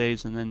couple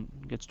days and then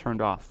gets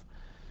turned off.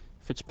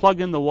 If it's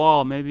plugged in the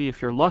wall, maybe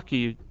if you're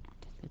lucky,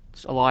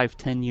 it's alive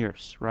 10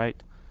 years, right?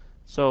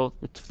 So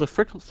the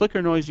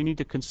flicker noise you need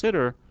to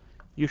consider,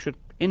 you should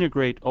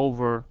integrate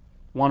over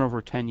 1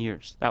 over 10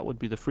 years. That would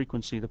be the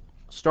frequency, the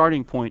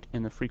starting point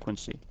in the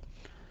frequency.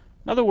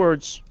 In other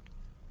words,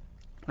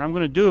 what I'm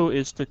going to do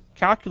is to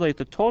calculate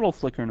the total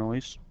flicker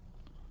noise.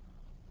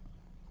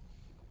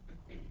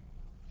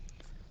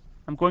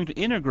 I'm going to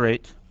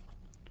integrate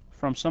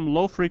from some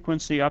low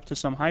frequency up to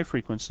some high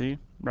frequency,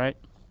 right?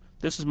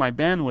 This is my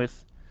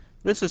bandwidth.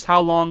 This is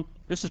how long,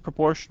 this is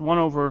proportion 1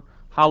 over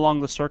how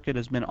long the circuit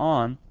has been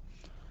on.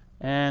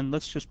 And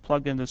let's just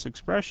plug in this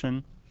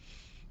expression.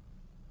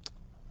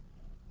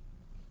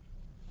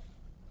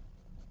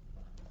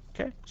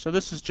 Okay, so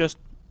this is just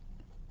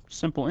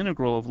simple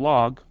integral of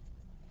log,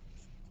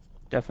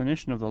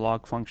 definition of the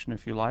log function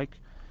if you like.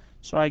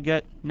 So I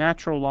get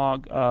natural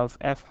log of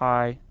f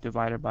high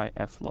divided by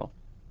f low.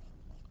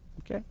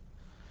 Okay,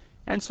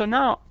 and so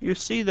now you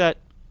see that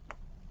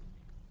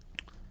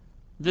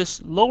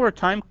this lower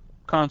time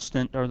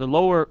constant, or the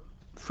lower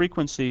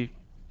frequency,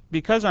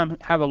 because I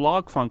have a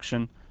log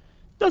function,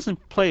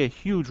 doesn't play a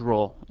huge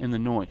role in the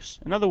noise.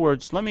 In other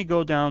words, let me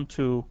go down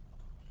to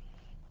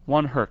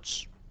 1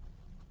 hertz.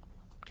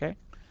 Okay,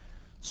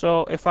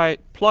 so if I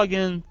plug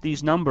in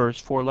these numbers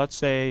for, let's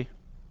say,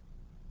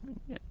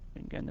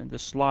 again in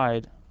this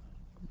slide,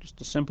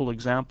 just a simple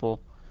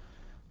example,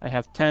 I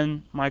have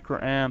 10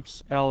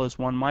 microamps, L is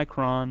 1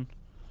 micron,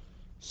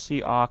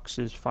 C aux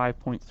is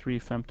 5.3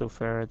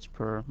 femtofarads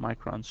per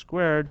micron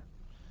squared,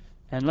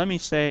 and let me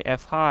say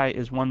F high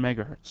is 1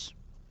 megahertz.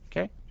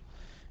 Okay,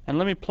 and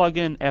let me plug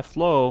in F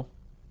low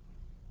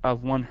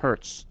of 1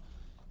 hertz.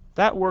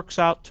 That works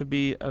out to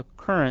be a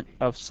current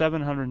of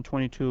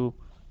 722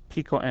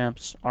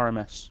 picoamps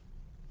RMS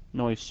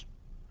noise.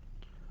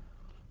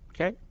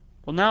 Okay,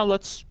 well now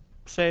let's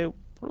say,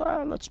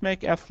 let's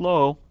make F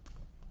low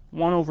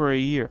 1 over a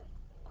year.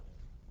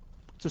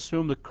 Let's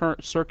assume the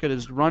current circuit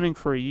is running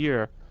for a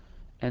year,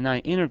 and I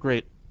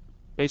integrate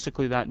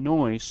basically that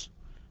noise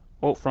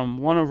from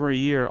 1 over a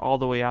year all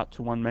the way out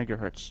to 1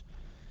 megahertz.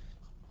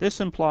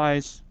 This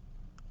implies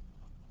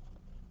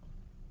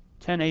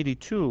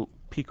 1082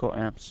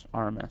 picoamps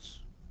RMS.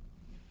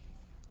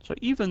 So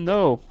even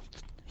though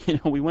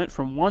we went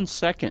from 1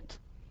 second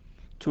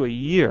to a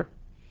year,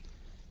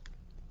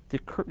 the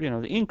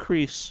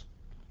increase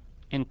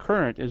in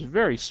current is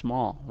very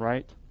small,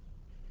 right?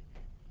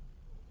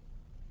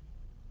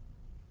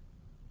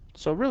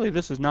 So really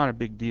this is not a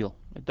big deal.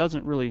 It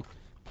doesn't really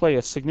play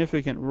a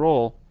significant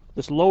role.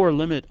 This lower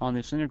limit on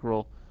this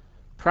integral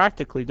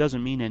practically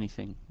doesn't mean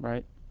anything,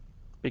 right?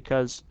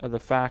 Because of the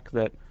fact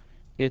that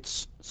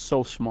it's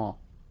so small.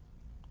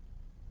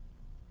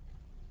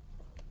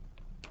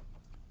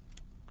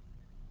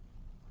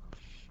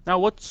 Now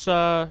what's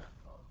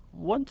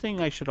one thing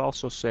I should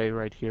also say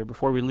right here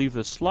before we leave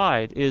this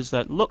slide is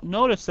that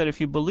notice that if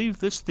you believe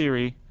this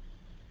theory,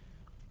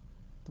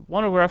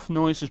 1 over F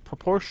noise is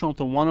proportional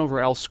to 1 over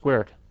L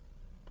squared.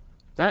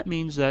 That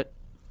means that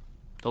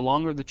the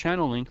longer the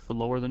channel length, the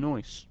lower the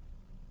noise.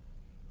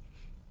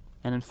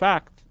 And in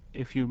fact,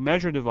 if you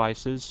measure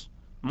devices,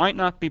 might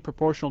not be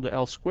proportional to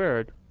L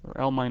squared, or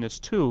L minus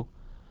 2,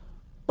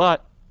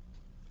 but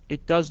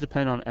it does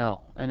depend on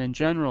L. And in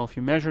general, if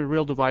you measure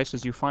real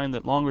devices, you find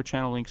that longer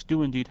channel lengths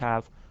do indeed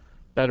have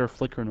better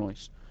flicker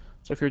noise.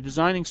 So if you're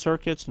designing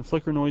circuits and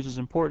flicker noise is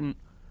important,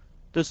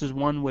 this is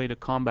one way to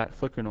combat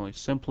flicker noise.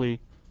 Simply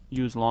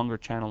use longer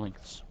channel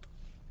lengths.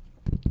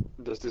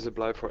 Does this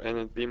apply for N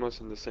and PMOS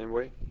in the same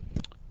way?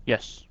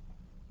 Yes.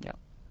 Yeah.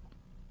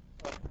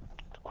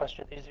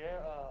 Question, is there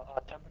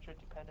a temperature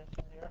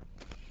dependency there?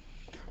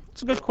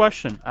 It's a good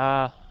question.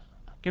 I'll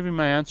give you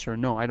my answer.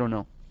 No, I don't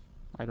know.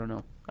 I don't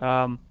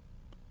know.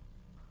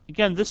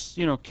 Again, this,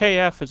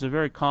 KF is a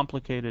very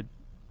complicated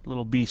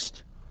little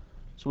beast.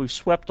 So we've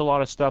swept a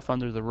lot of stuff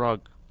under the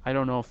rug. I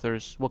don't know if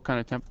there's what kind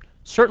of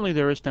Certainly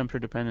there is temperature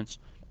dependence.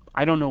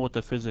 I don't know what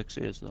the physics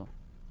is, though.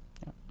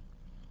 Yeah.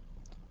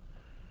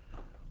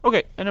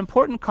 Okay, an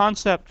important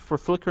concept for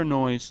flicker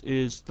noise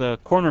is the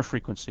corner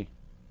frequency.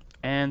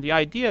 And the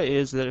idea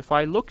is that if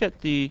I look at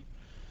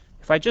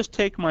if I just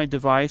take my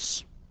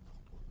device,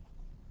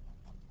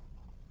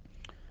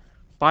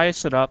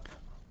 bias it up,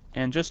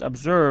 and just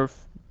observe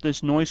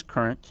this noise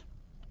current,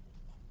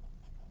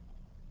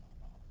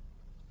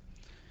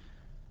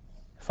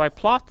 if I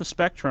plot the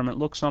spectrum, it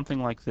looks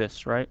something like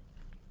this, right?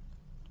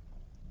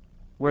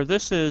 Where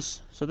this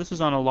is, so this is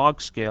on a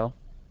log scale.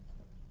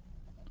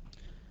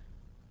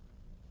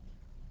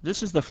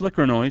 This is the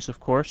flicker noise, of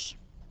course.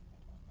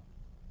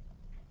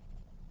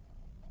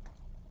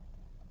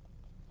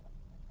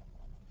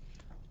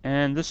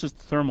 And this is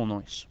the thermal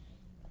noise.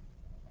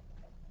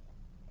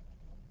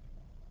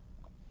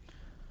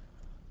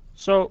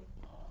 So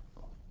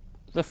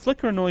the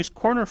flicker noise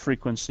corner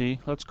frequency,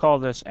 let's call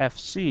this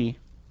FC,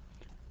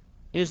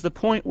 is the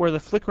point where the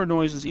flicker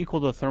noise is equal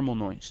to the thermal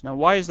noise. Now,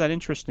 why is that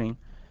interesting?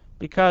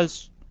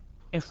 Because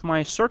if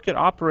my circuit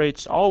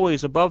operates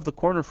always above the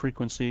corner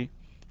frequency,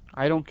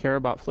 I don't care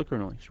about flicker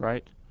noise,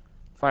 right?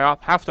 If I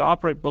have to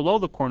operate below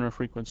the corner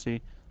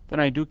frequency, then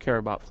I do care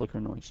about flicker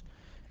noise.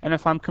 And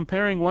if I'm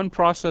comparing one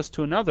process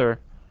to another,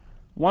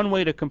 one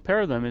way to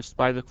compare them is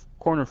by the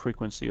corner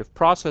frequency. If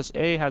process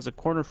A has a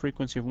corner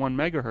frequency of 1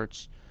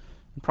 megahertz,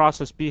 and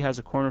process B has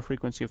a corner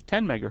frequency of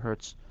 10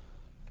 megahertz,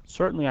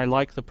 certainly I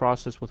like the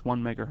process with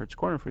 1 megahertz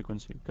corner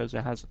frequency because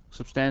it has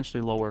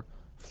substantially lower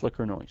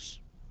flicker noise.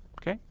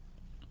 Okay?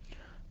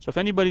 So if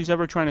anybody's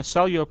ever trying to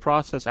sell you a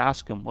process,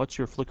 ask them, what's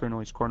your flicker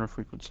noise corner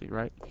frequency,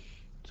 right?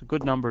 It's a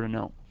good number to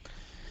know.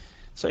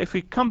 So if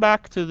we come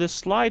back to this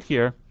slide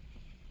here,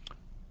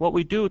 what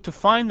we do to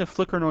find the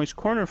flicker noise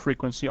corner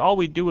frequency, all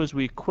we do is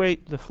we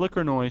equate the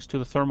flicker noise to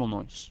the thermal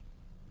noise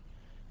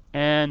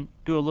and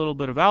do a little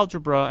bit of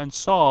algebra and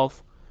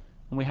solve,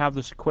 and we have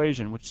this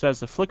equation which says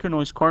the flicker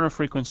noise corner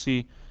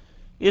frequency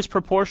is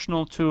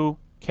proportional to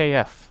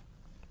Kf.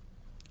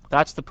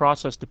 That's the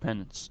process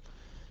dependence.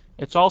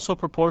 It's also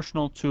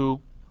proportional to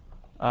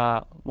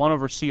 1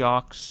 over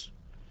Cox,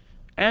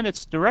 and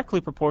it's directly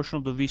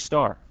proportional to V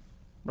star,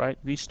 right?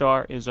 V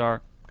star is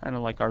our kind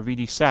of like our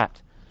VD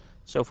sat.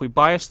 So if we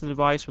bias the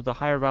device with a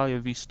higher value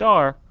of V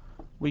star,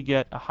 we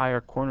get a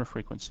higher corner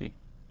frequency.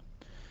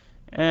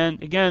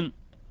 And again,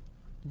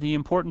 the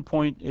important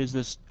point is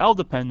this L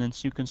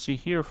dependence. You can see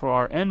here for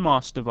our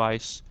NMOS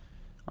device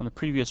on the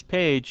previous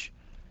page,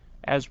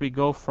 as we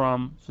go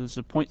from, so this is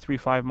a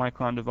 0.35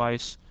 micron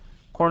device,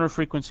 corner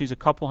frequency is a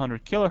couple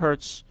hundred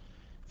kilohertz.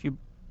 If you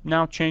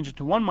now change it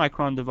to 1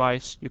 micron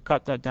device, you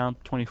cut that down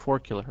to 24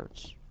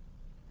 kilohertz.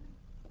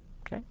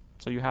 Okay,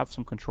 so you have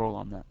some control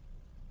on that.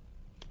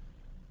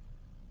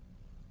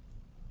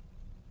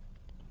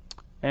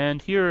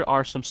 And here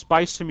are some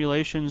SPICE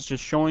simulations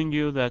just showing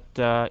you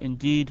that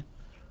indeed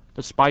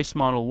the SPICE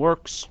model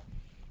works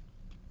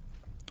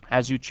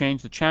as you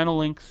change the channel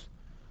length.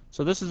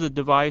 So this is a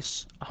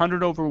device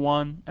 100 over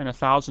 1 and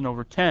 1000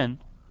 over 10.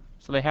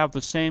 So they have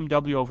the same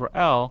W over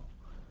L,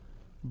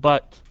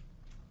 but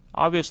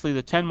obviously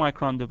the 10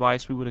 micron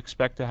device we would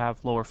expect to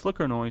have lower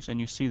flicker noise, and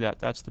you see that.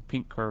 That's the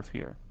pink curve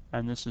here,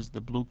 and this is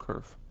the blue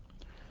curve.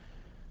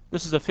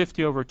 This is a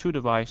 50 over 2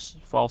 device,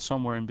 falls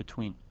somewhere in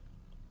between.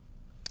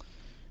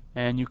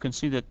 And you can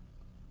see that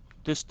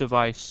this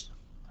device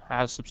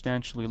has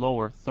substantially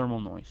lower thermal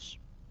noise.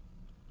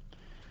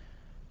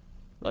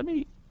 Let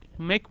me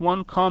make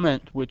one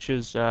comment, which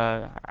is,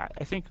 I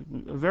think,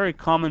 a very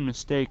common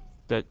mistake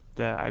that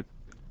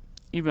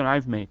even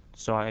I've made,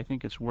 so I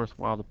think it's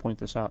worthwhile to point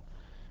this out.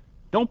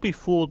 Don't be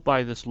fooled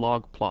by this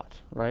log plot,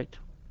 right?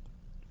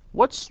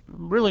 What's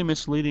really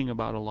misleading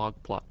about a log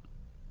plot?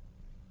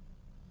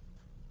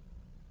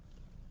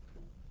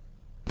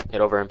 It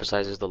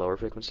overemphasizes the lower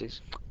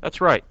frequencies. That's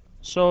right.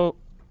 So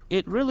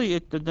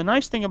the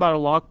nice thing about a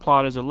log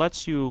plot is it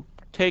lets you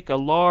take a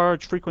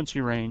large frequency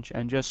range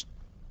and just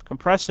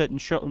compress it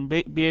and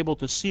be able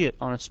to see it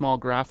on a small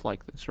graph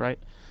like this, right?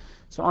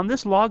 So on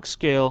this log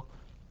scale,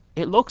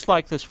 it looks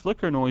like this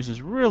flicker noise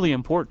is really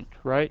important,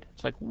 right?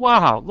 It's like,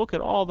 wow, look at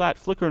all that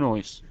flicker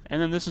noise.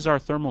 And then this is our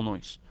thermal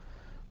noise.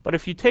 But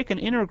if you take an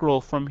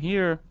integral from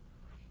here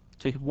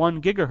to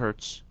 1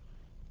 gigahertz,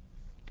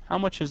 how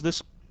much is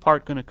this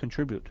part going to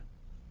contribute?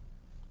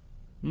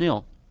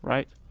 Nil,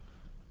 right?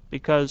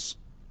 Because,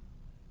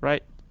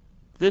 right,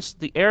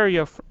 the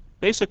area,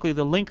 basically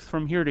the length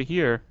from here to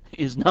here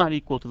is not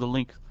equal to the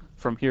length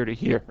from here to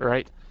here,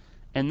 right?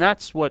 And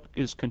that's what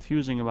is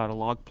confusing about a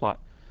log plot.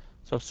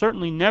 So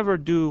certainly never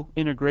do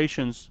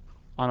integrations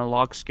on a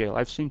log scale.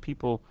 I've seen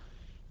people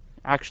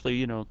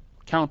actually,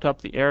 count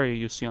up the area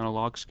you see on a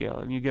log scale,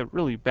 and you get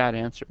really bad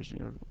answers,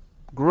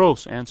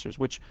 gross answers,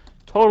 which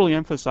totally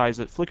emphasize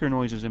that flicker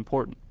noise is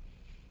important.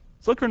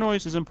 Flicker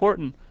noise is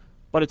important,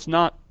 but it's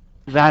not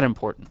that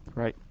important,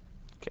 right?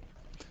 Okay.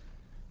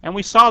 And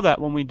we saw that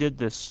when we did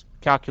this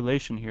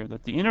calculation here,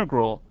 that the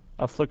integral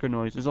of flicker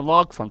noise is a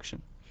log function,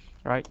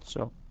 right?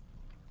 So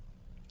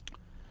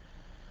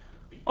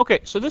Okay,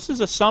 so this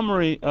is a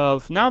summary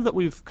of, now that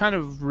we've kind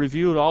of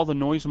reviewed all the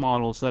noise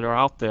models that are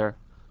out there,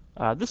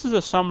 this is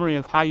a summary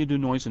of how you do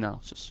noise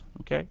analysis,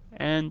 okay?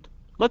 And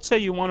let's say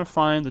you want to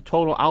find the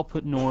total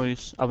output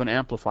noise of an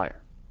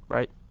amplifier,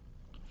 right?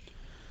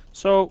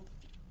 So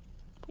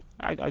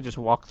I just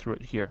walk through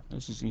it here.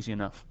 This is easy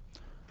enough.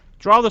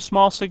 Draw the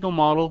small signal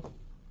model,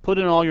 put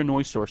in all your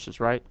noise sources,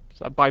 right?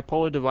 So a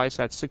bipolar device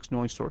had 6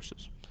 noise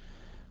sources.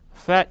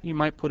 FET, you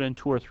might put in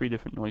 2 or 3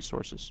 different noise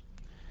sources.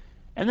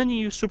 And then you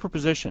use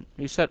superposition.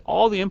 You set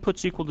all the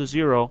inputs equal to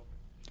 0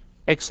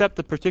 except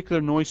the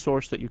particular noise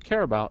source that you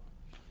care about.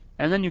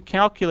 And then you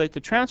calculate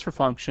the transfer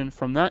function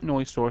from that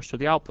noise source to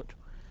the output.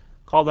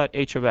 Call that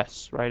H of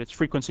S, right? It's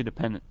frequency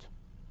dependent.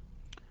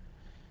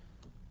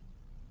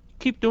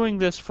 Keep doing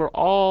this for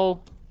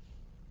all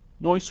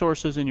noise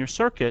sources in your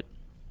circuit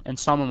and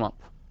sum them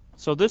up.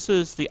 So this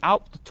is the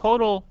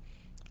total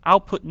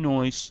output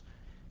noise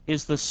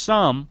is the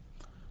sum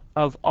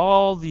of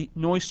all the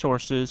noise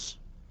sources,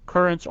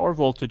 currents or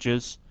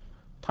voltages,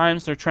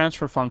 times their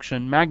transfer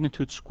function,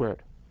 magnitude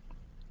squared.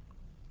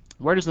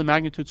 Where does the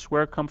magnitude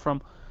squared come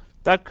from?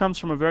 That comes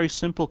from a very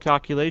simple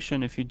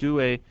calculation. If you do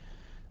a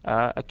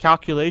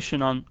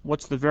calculation on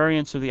what's the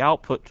variance of the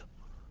output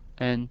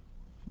and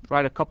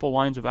write a couple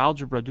lines of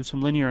algebra, do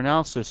some linear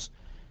analysis,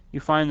 you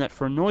find that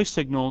for noise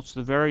signals,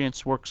 the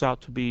variance works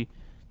out to be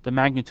the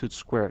magnitude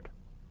squared.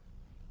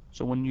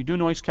 So when you do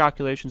noise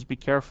calculations, be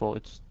careful.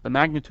 It's the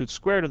magnitude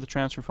squared of the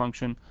transfer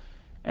function,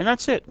 and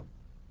that's it.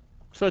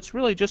 So it's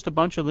really just a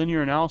bunch of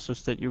linear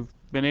analysis that you've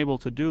been able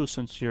to do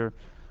since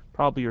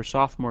probably your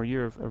sophomore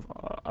year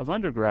of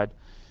undergrad.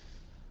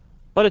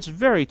 But it's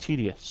very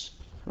tedious,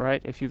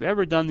 right? If you've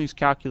ever done these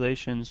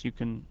calculations,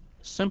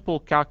 simple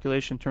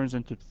calculation turns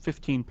into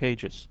 15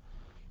 pages.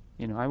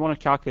 You know, I want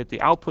to calculate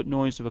the output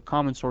noise of a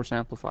common source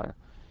amplifier.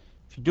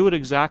 If you do it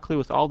exactly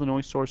with all the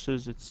noise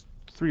sources, it's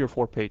 3 or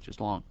 4 pages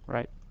long,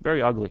 right?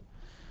 Very ugly.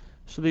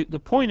 So the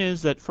point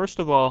is that, first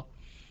of all,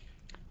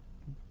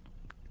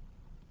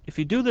 if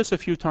you do this a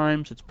few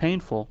times, it's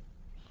painful,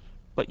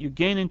 but you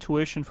gain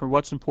intuition for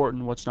what's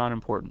important and what's not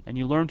important, and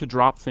you learn to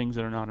drop things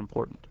that are not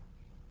important.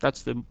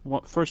 That's the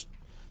first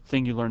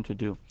thing you learn to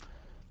do.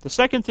 The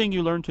second thing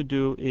you learn to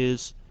do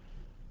is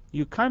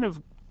you kind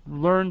of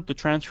learn the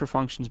transfer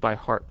functions by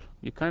heart.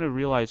 You kind of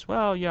realize,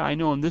 well, yeah, I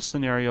know in this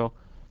scenario,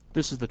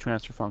 this is the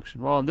transfer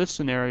function. Well, in this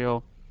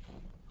scenario,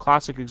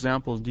 classic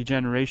example is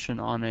degeneration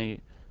on a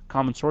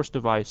common source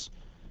device.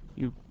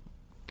 You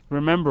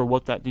remember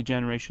what that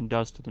degeneration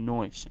does to the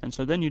noise. And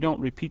so then you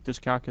don't repeat this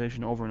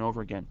calculation over and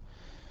over again.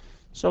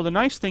 So the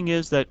nice thing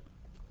is that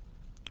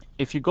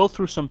if you go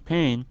through some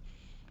pain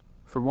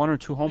for 1 or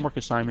 2 homework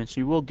assignments,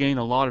 you will gain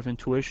a lot of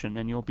intuition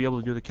and you'll be able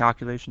to do the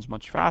calculations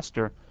much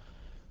faster,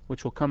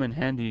 which will come in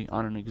handy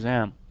on an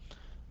exam.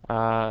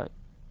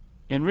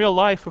 In real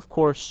life, of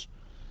course,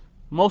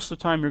 most of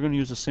the time you're going to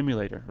use a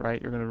simulator,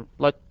 right? You're going to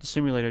let the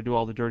simulator do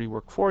all the dirty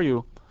work for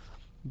you.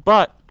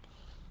 But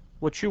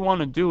what you want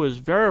to do is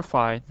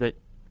verify that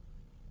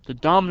the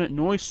dominant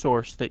noise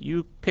source that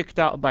you picked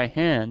out by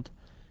hand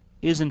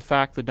is in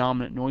fact the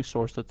dominant noise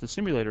source that the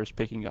simulator is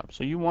picking up.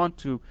 So you don't want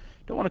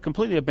to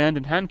completely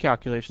abandon hand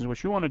calculations.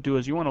 What you want to do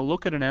is you want to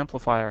look at an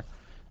amplifier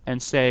and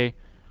say,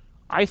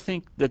 I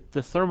think that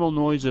the thermal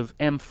noise of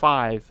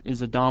M5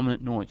 is a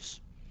dominant noise.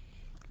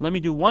 Let me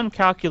do one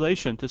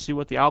calculation to see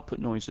what the output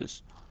noise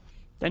is.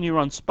 Then you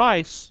run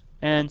SPICE,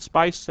 and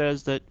SPICE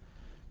says that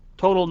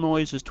total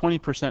noise is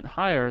 20%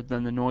 higher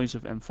than the noise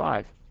of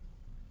M5.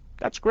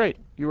 That's great.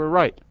 You were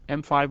right.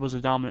 M5 was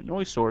a dominant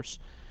noise source.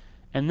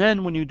 And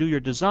then when you do your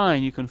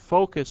design, you can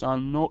focus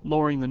on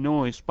lowering the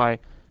noise by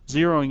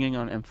zeroing in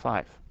on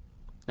M5.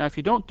 Now, if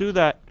you don't do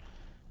that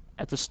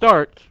at the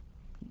start,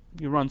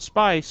 you run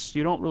SPICE,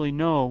 you don't really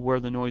know where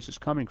the noise is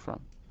coming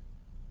from,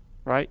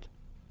 right?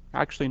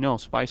 Actually, no,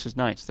 SPICE is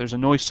nice. There's a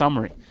noise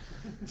summary.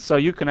 So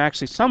you can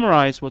actually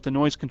summarize what the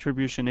noise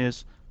contribution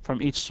is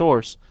from each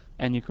source,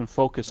 and you can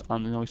focus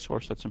on the noise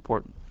source that's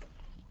important.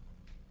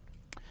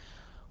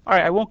 All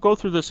right, I won't go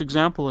through this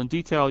example in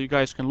detail. You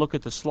guys can look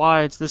at the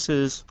slides. This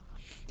is,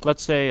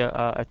 let's say,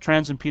 a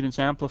transimpedance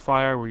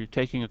amplifier where you're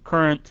taking a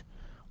current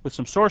with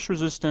some source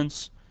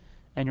resistance,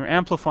 and you're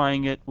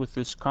amplifying it with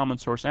this common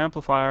source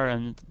amplifier,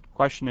 and the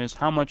question is,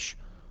 how much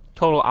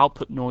total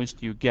output noise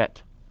do you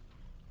get?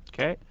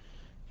 Okay,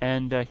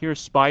 and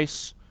here's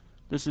SPICE.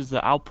 This is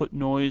the output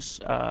noise,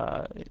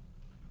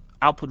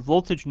 output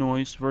voltage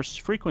noise versus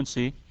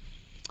frequency,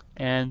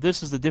 and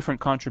this is the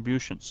different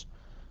contributions.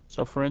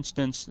 So for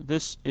instance,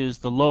 this is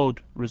the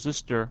load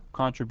resistor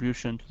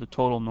contribution to the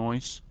total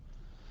noise.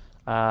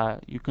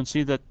 You can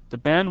see that the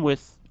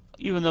bandwidth,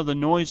 even though the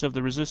noise of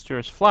the resistor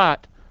is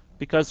flat,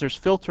 because there's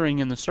filtering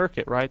in the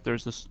circuit, right?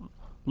 There's this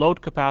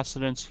load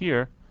capacitance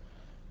here,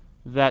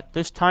 that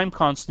this time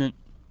constant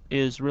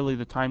is really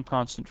the time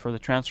constant for the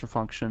transfer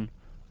function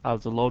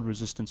of the load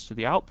resistance to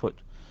the output.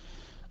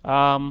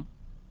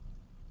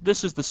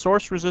 This is the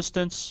source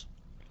resistance.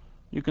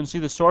 You can see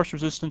the source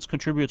resistance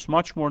contributes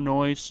much more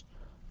noise,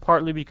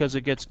 partly because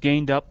it gets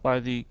gained up by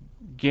the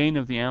gain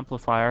of the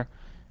amplifier.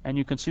 And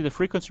you can see the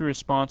frequency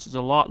response is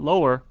a lot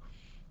lower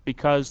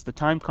because the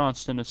time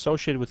constant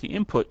associated with the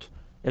input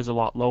is a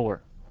lot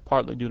lower,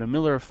 partly due to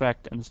Miller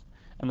effect and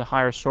the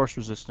higher source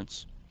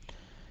resistance.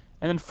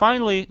 And then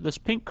finally, this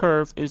pink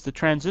curve is the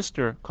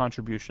transistor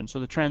contribution. So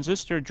the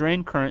transistor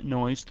drain current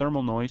noise,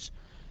 thermal noise,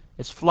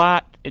 is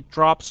flat. It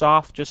drops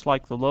off just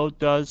like the load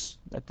does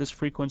at this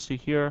frequency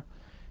here.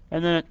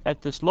 And then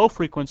at this low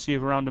frequency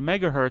of around a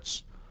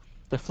megahertz,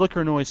 the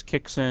flicker noise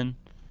kicks in,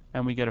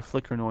 and we get a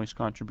flicker noise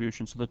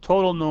contribution. So the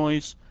total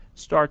noise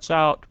starts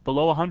out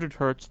below 100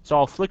 hertz. It's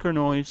all flicker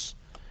noise.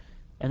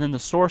 And then the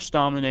source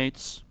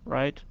dominates,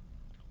 right?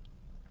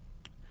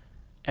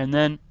 And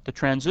then the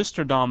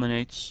transistor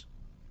dominates.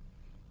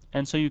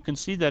 And so you can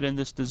see that in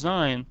this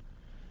design,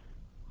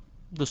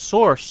 the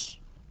source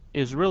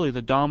is really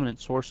the dominant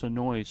source of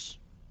noise,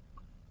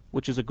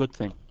 which is a good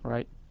thing,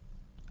 right?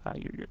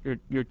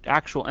 Your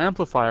actual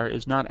amplifier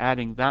is not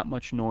adding that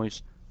much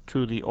noise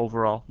to the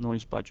overall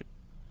noise budget.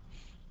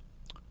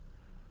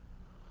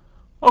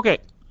 Okay,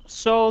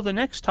 so the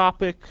next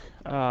topic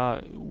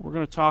we're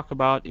going to talk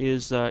about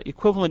is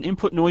equivalent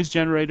input noise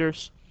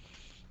generators.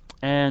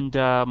 And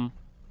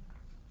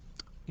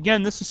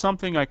again, this is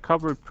something I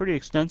covered pretty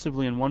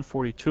extensively in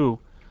 142,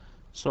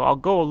 so I'll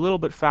go a little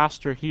bit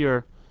faster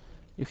here.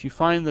 If you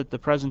find that the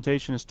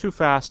presentation is too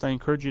fast, I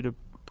encourage you to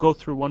go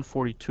through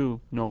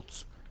 142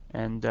 notes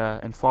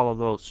and follow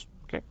those.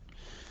 Okay.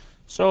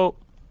 So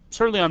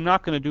certainly I'm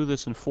not going to do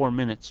this in 4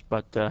 minutes,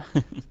 but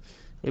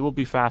it will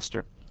be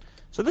faster.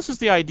 So this is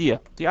the idea.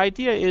 The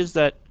idea is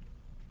that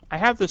I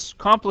have this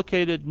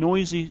complicated,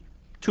 noisy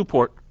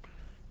 2-port,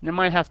 and it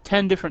might have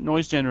 10 different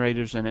noise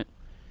generators in it,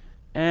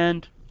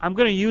 and I'm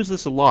going to use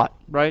this a lot,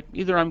 right?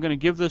 Either I'm going to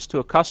give this to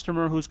a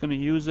customer who's going to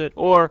use it,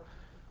 or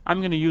I'm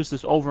going to use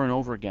this over and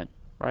over again,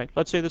 right?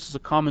 Let's say this is a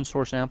common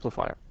source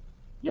amplifier.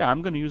 Yeah,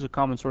 I'm going to use a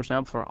common source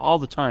amplifier all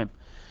the time.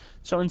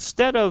 So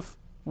instead of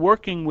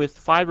working with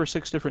 5 or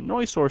 6 different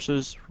noise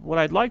sources, what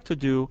I'd like to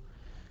do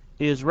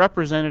is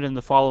represent it in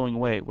the following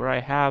way, where I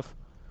have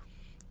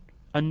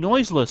a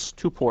noiseless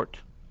 2-port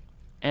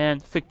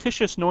and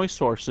fictitious noise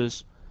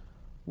sources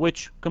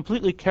which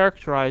completely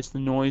characterize the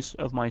noise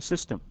of my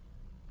system.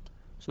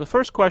 So the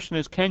first question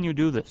is, can you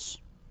do this?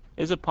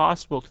 Is it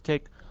possible to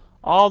take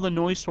all the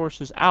noise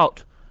sources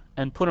out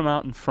and put them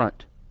out in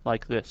front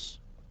like this?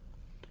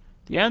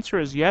 The answer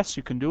is yes,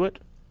 you can do it.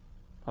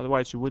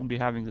 Otherwise you wouldn't be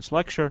having this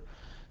lecture.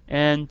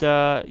 And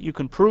you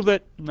can prove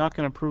it. I'm not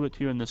going to prove it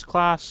to you in this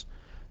class.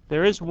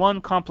 There is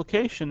one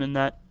complication in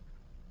that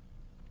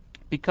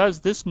because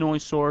this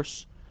noise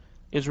source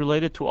is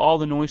related to all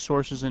the noise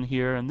sources in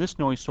here, and this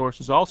noise source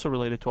is also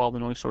related to all the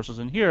noise sources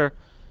in here,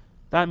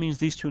 that means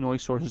these two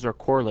noise sources are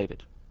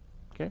correlated.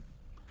 Okay?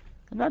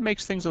 And that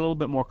makes things a little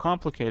bit more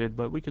complicated,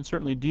 but we can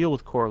certainly deal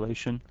with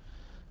correlation.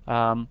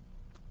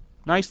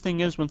 Nice thing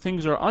is when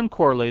things are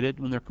uncorrelated,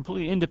 when they're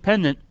completely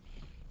independent,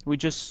 we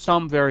just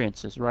sum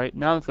variances, right?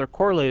 Now that they're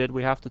correlated,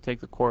 we have to take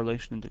the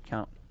correlation into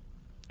account.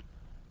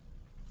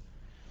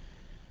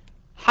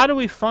 How do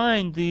we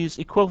find these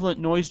equivalent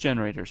noise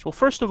generators? Well,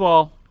 first of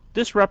all,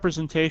 this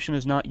representation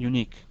is not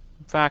unique.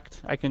 In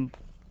fact,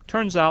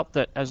 turns out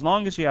that as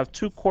long as you have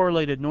 2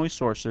 correlated noise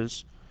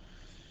sources,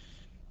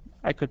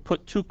 I could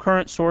put 2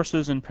 current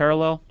sources in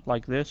parallel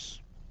like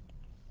this.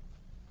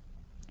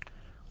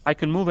 I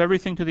can move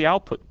everything to the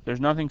output. There's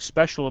nothing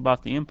special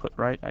about the input,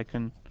 right? I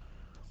can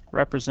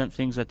represent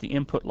things at the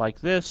input like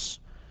this.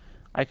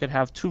 I could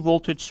have 2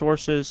 voltage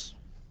sources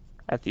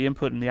at the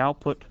input and the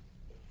output.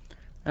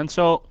 And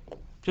so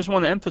just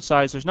want to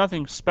emphasize there's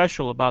nothing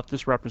special about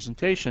this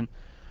representation.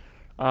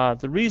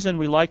 The reason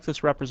we like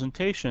this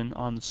representation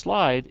on the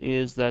slide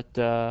is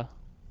that,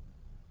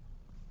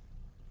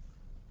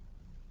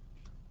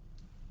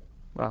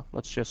 well,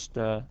 let's just,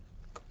 okay,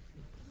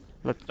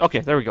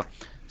 there we go.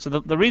 So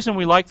the reason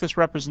we like this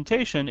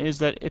representation is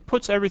that it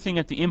puts everything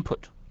at the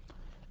input.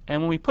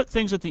 And when we put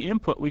things at the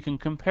input, we can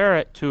compare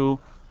it to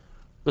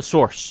the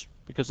source,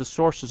 because the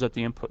source is at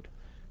the input.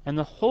 And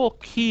the whole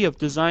key of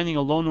designing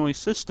a low noise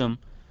system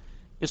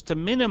is to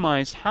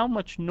minimize how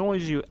much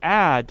noise you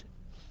add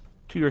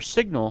to your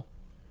signal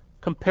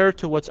compared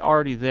to what's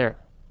already there.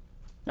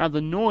 Now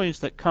the noise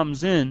that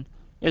comes in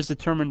is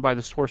determined by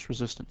the source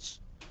resistance.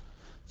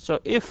 So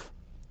if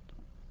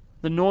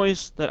the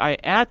noise that I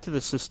add to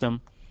the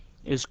system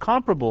is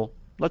comparable,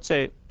 let's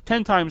say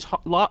 10 times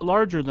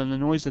larger than the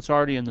noise that's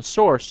already in the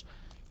source,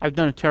 I've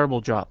done a terrible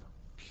job.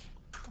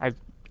 I've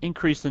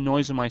increased the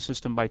noise in my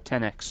system by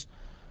 10x.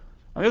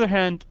 On the other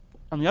hand,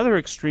 on the other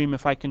extreme,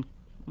 if I can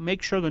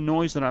make sure the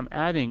noise that I'm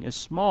adding is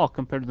small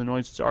compared to the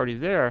noise that's already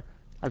there,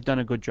 I've done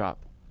a good job.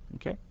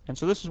 Okay? And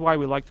so this is why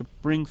we like to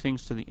bring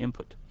things to the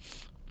input.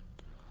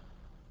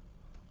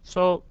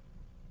 So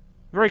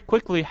very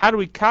quickly, how do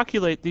we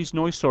calculate these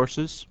noise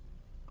sources?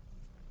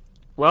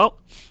 Well,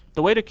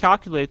 the way to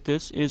calculate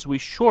this is we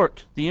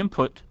short the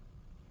input,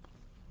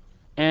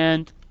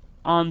 and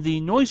on the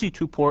noisy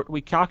 2-port, we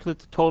calculate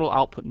the total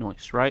output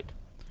noise, right?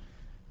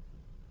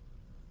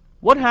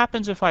 What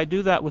happens if I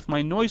do that with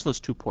my noiseless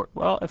 2-port?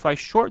 Well, if I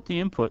short the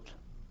input,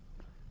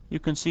 you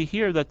can see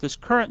here that this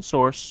current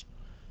source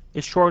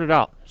is shorted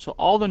out. So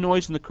all the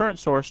noise in the current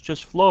source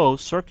just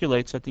flows,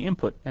 circulates at the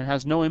input, and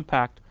has no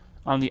impact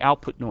on the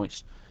output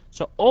noise.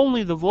 So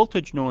only the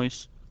voltage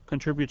noise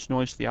contributes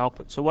noise to the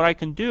output. So what I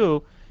can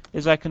do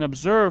is I can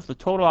observe the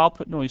total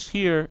output noise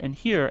here and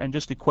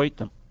just equate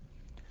them.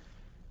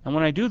 And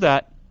when I do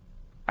that,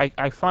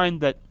 I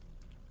find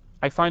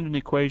an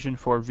equation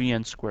for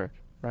Vn squared,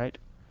 right?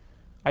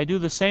 I do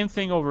the same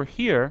thing over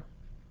here.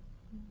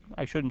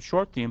 I shouldn't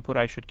short the input.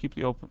 I should keep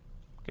the open.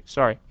 Okay,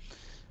 sorry.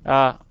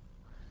 I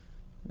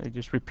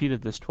just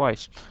repeated this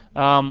twice.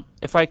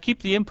 If I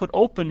keep the input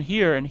open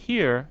here and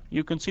here,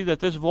 you can see that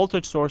this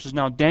voltage source is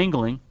now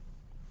dangling.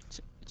 It's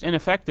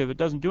ineffective. It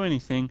doesn't do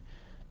anything.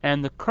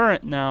 And the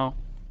current now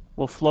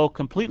will flow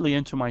completely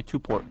into my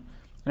 2-port.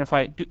 And if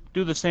I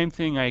do the same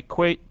thing, I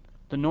equate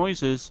the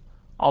noises,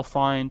 I'll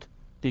find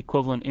the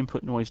equivalent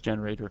input noise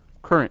generator,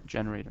 current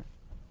generator.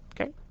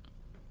 Okay?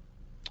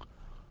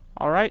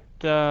 All right.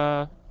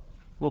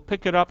 We'll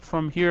pick it up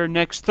from here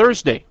next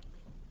Thursday.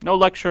 No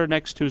lecture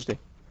next Tuesday.